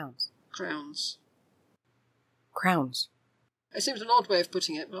 120,000 pounds. Crowns. Crowns. It seems an odd way of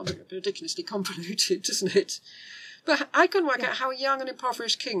putting it, but ridiculously convoluted, doesn't it? But I couldn't work out how a young and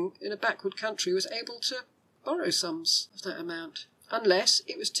impoverished king in a backward country was able to borrow sums of that amount, unless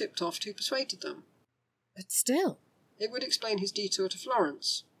it was Tiptoft who persuaded them. But still. It would explain his detour to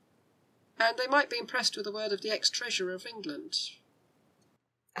Florence. And they might be impressed with the word of the ex-treasurer of England.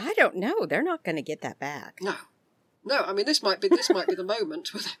 I don't know. They're not going to get that back. No. I mean, this might be the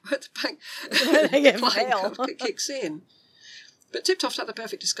moment where the bank kicks in. But Tiptoft had the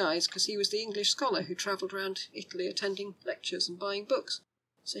perfect disguise because he was the English scholar who travelled around Italy attending lectures and buying books.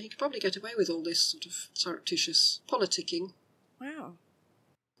 So he could probably get away with all this sort of surreptitious politicking. Wow.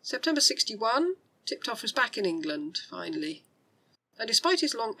 September 61, Tiptoft was back in England, finally. And despite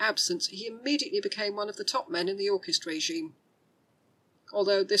his long absence, he immediately became one of the top men in the Yorkist regime.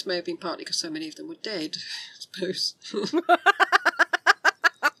 Although this may have been partly because so many of them were dead, I suppose.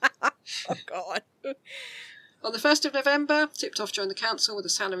 Oh, God. On the 1st of November, Tiptoft joined the council with a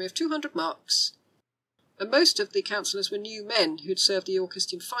salary of 200 marks. And most of the councillors were new men who'd served the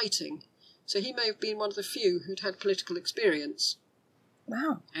Yorkist in fighting, so he may have been one of the few who'd had political experience.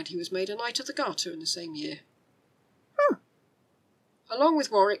 Wow. And he was made a Knight of the Garter in the same year. Along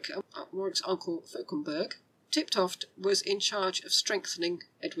with Warwick's uncle Fauconberg, Tiptoft was in charge of strengthening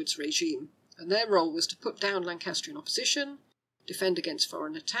Edward's regime, and their role was to put down Lancastrian opposition, defend against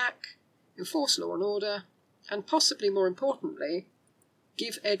foreign attack, enforce law and order, and possibly more importantly,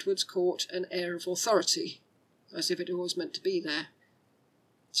 give Edward's court an air of authority, as if it was meant to be there.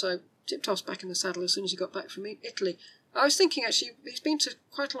 So Tiptoft's back in the saddle as soon as he got back from Italy. I was thinking, actually, he's been to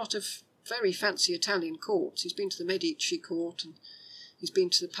quite a lot of very fancy Italian courts. He's been to the Medici court and he's been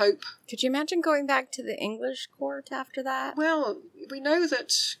to the Pope. Could you imagine going back to the English court after that? Well, we know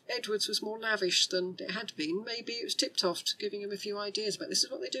that Edward's was more lavish than it had been. Maybe it was Tiptoft giving him a few ideas about this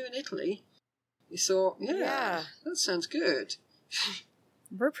is what they do in Italy. He thought, yeah. That sounds good.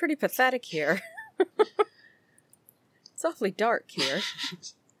 We're pretty pathetic here. It's awfully dark here.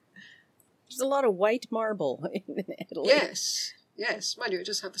 There's a lot of white marble in Italy. Yes. Mind you, it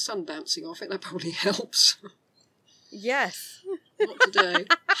does have the sun bouncing off it. That probably helps. Yes. Not today.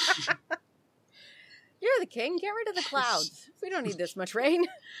 You're the king. Get rid of the clouds. We don't need this much rain.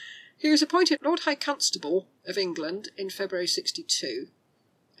 He was appointed Lord High Constable of England in February 62,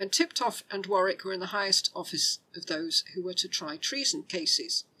 and Tiptoft and Warwick were in the highest office of those who were to try treason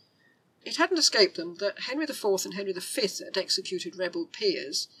cases. It hadn't escaped them that Henry IV and Henry V had executed rebel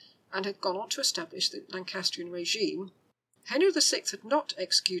peers and had gone on to establish the Lancastrian regime. Henry VI had not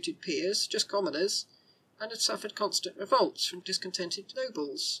executed peers, just commoners, and had suffered constant revolts from discontented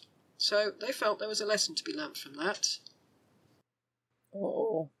nobles. So they felt there was a lesson to be learnt from that.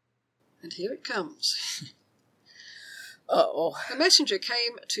 Oh. And here it comes. Oh. A messenger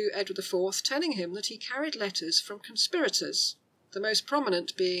came to Edward IV telling him that he carried letters from conspirators, the most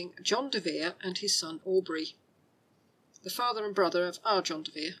prominent being John de Vere and his son Aubrey, the father and brother of our John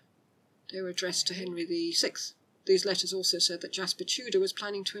de Vere. They were addressed to Henry VI. These letters also said that Jasper Tudor was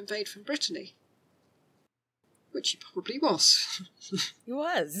planning to invade from Brittany. Which he probably was. He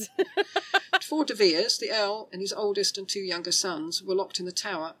was. 4 de Veres, the Earl and his oldest and 2 younger sons, were locked in the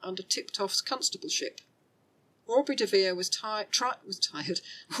Tower under Tiptoft's constableship. Aubrey de Vere was tired.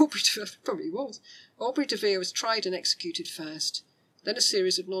 Aubrey de Vere was tried and executed first, then a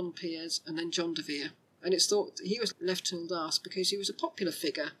series of non-peers, and then John de Vere. And it's thought that he was left till last because he was a popular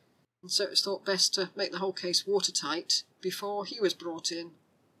figure, and so it was thought best to make the whole case watertight before he was brought in.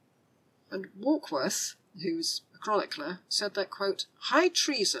 And Warkworth, who was a chronicler, said that, quote, high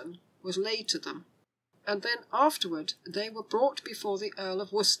treason was laid to them, and then afterward they were brought before the Earl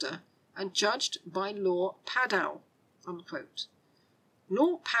of Worcester and judged by law Padau, unquote.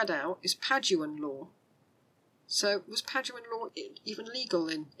 Law Padau is Paduan law. So was Paduan law even legal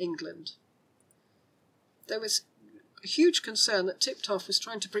in England? There was a huge concern that Tiptoft was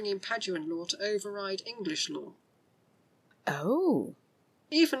trying to bring in Paduan law to override English law. Oh.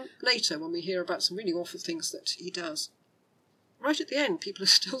 Even later, when we hear about some really awful things that he does, right at the end, people are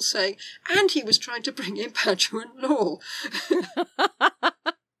still saying, and he was trying to bring in Paduan law.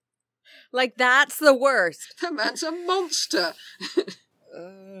 Like, that's the worst. The man's a monster.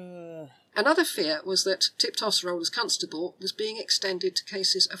 Another fear was that Tiptoft's role as constable was being extended to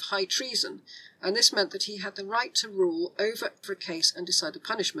cases of high treason, and this meant that he had the right to rule over a case and decide the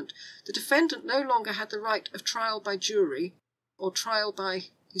punishment. The defendant no longer had the right of trial by jury or trial by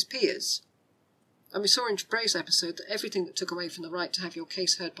his peers. And we saw in Bray's episode that everything that took away from the right to have your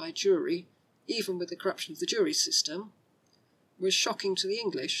case heard by a jury, even with the corruption of the jury system, was shocking to the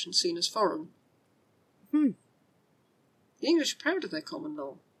English and seen as foreign. The English were proud of their common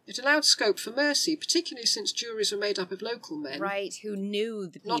law. It allowed scope for mercy, particularly since juries were made up of local men. Right, who knew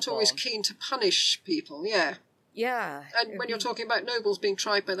the people. Not always keen to punish people, yeah. Yeah. And when you're talking about nobles being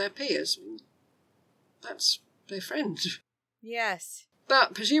tried by their peers, that's their friend. Yes.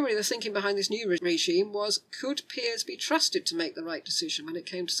 But presumably the thinking behind this new regime was, could peers be trusted to make the right decision when it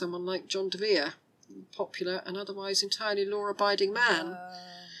came to someone like John de Vere, a popular and otherwise entirely law-abiding man?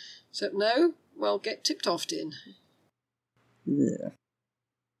 So no? Well, get Tiptoft in. Yeah.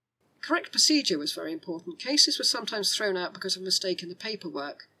 Correct procedure was very important. Cases were sometimes thrown out because of a mistake in the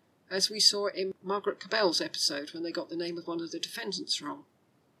paperwork, as we saw in Margaret Cabell's episode when they got the name of one of the defendants wrong.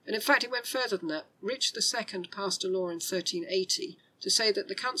 And in fact it went further than that. Richard II passed a law in 1380 to say that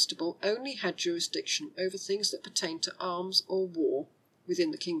the constable only had jurisdiction over things that pertained to arms or war within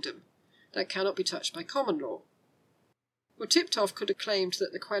the kingdom. That cannot be touched by common law. Well, Tiptoft could have claimed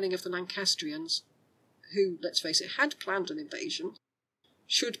that the quelling of the Lancastrians, who, let's face it, had planned an invasion,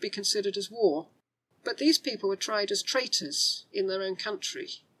 should be considered as war. But these people were tried as traitors in their own country.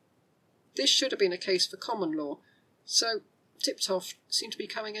 This should have been a case for common law, so Tiptoft seemed to be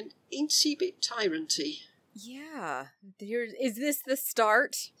becoming an eensy bit tyranty. Yeah. Is this the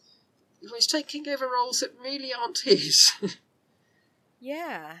start? He's taking over roles that really aren't his.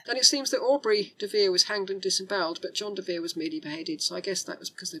 Yeah. And it seems that Aubrey de Vere was hanged and disemboweled, but John de Vere was merely beheaded, so I guess that was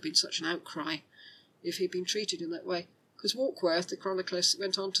because there'd been such an outcry if he'd been treated in that way. Because Warkworth, the chronicler,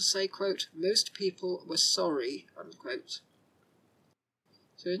 went on to say, quote, most people were sorry, unquote.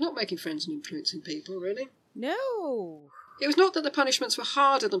 So he's not making friends and influencing people, really. No. It was not that the punishments were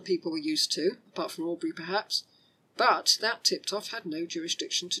harder than people were used to, apart from Aubrey perhaps, but that Tiptoft had no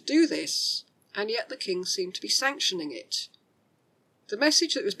jurisdiction to do this, and yet the king seemed to be sanctioning it. The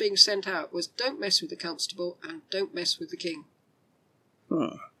message that was being sent out was, don't mess with the constable and don't mess with the king.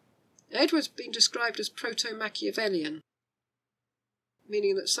 Edward's been described as proto-Machiavellian,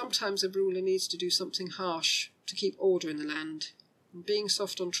 meaning that sometimes a ruler needs to do something harsh to keep order in the land, and being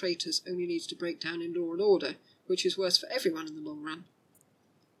soft on traitors only needs to break down in law and order, which is worse for everyone in the long run.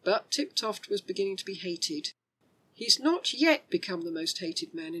 But Tiptoft was beginning to be hated. He's not yet become the most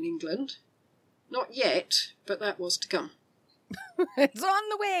hated man in England. Not yet, but that was to come. It's on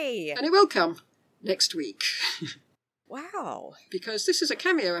the way! And it will come next week. Wow. Because this is a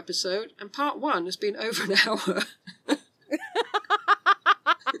Cameo episode, and part 1 has been over an hour.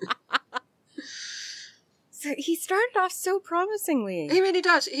 So he started off so promisingly. He really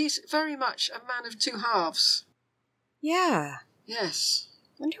does. He's very much a man of two halves. Yeah. Yes.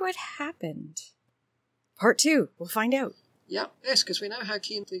 Wonder what happened. Part 2. We'll find out. Yep. Yes, because we know how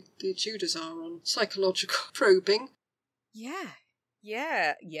keen the Tudors are on psychological probing. Yeah.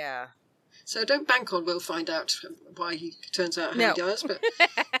 So don't bank on we'll find out why he turns out how he does. But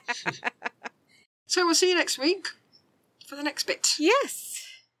so we'll see you next week for the next bit. Yes.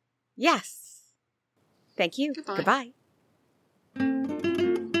 Thank you. Goodbye. Goodbye.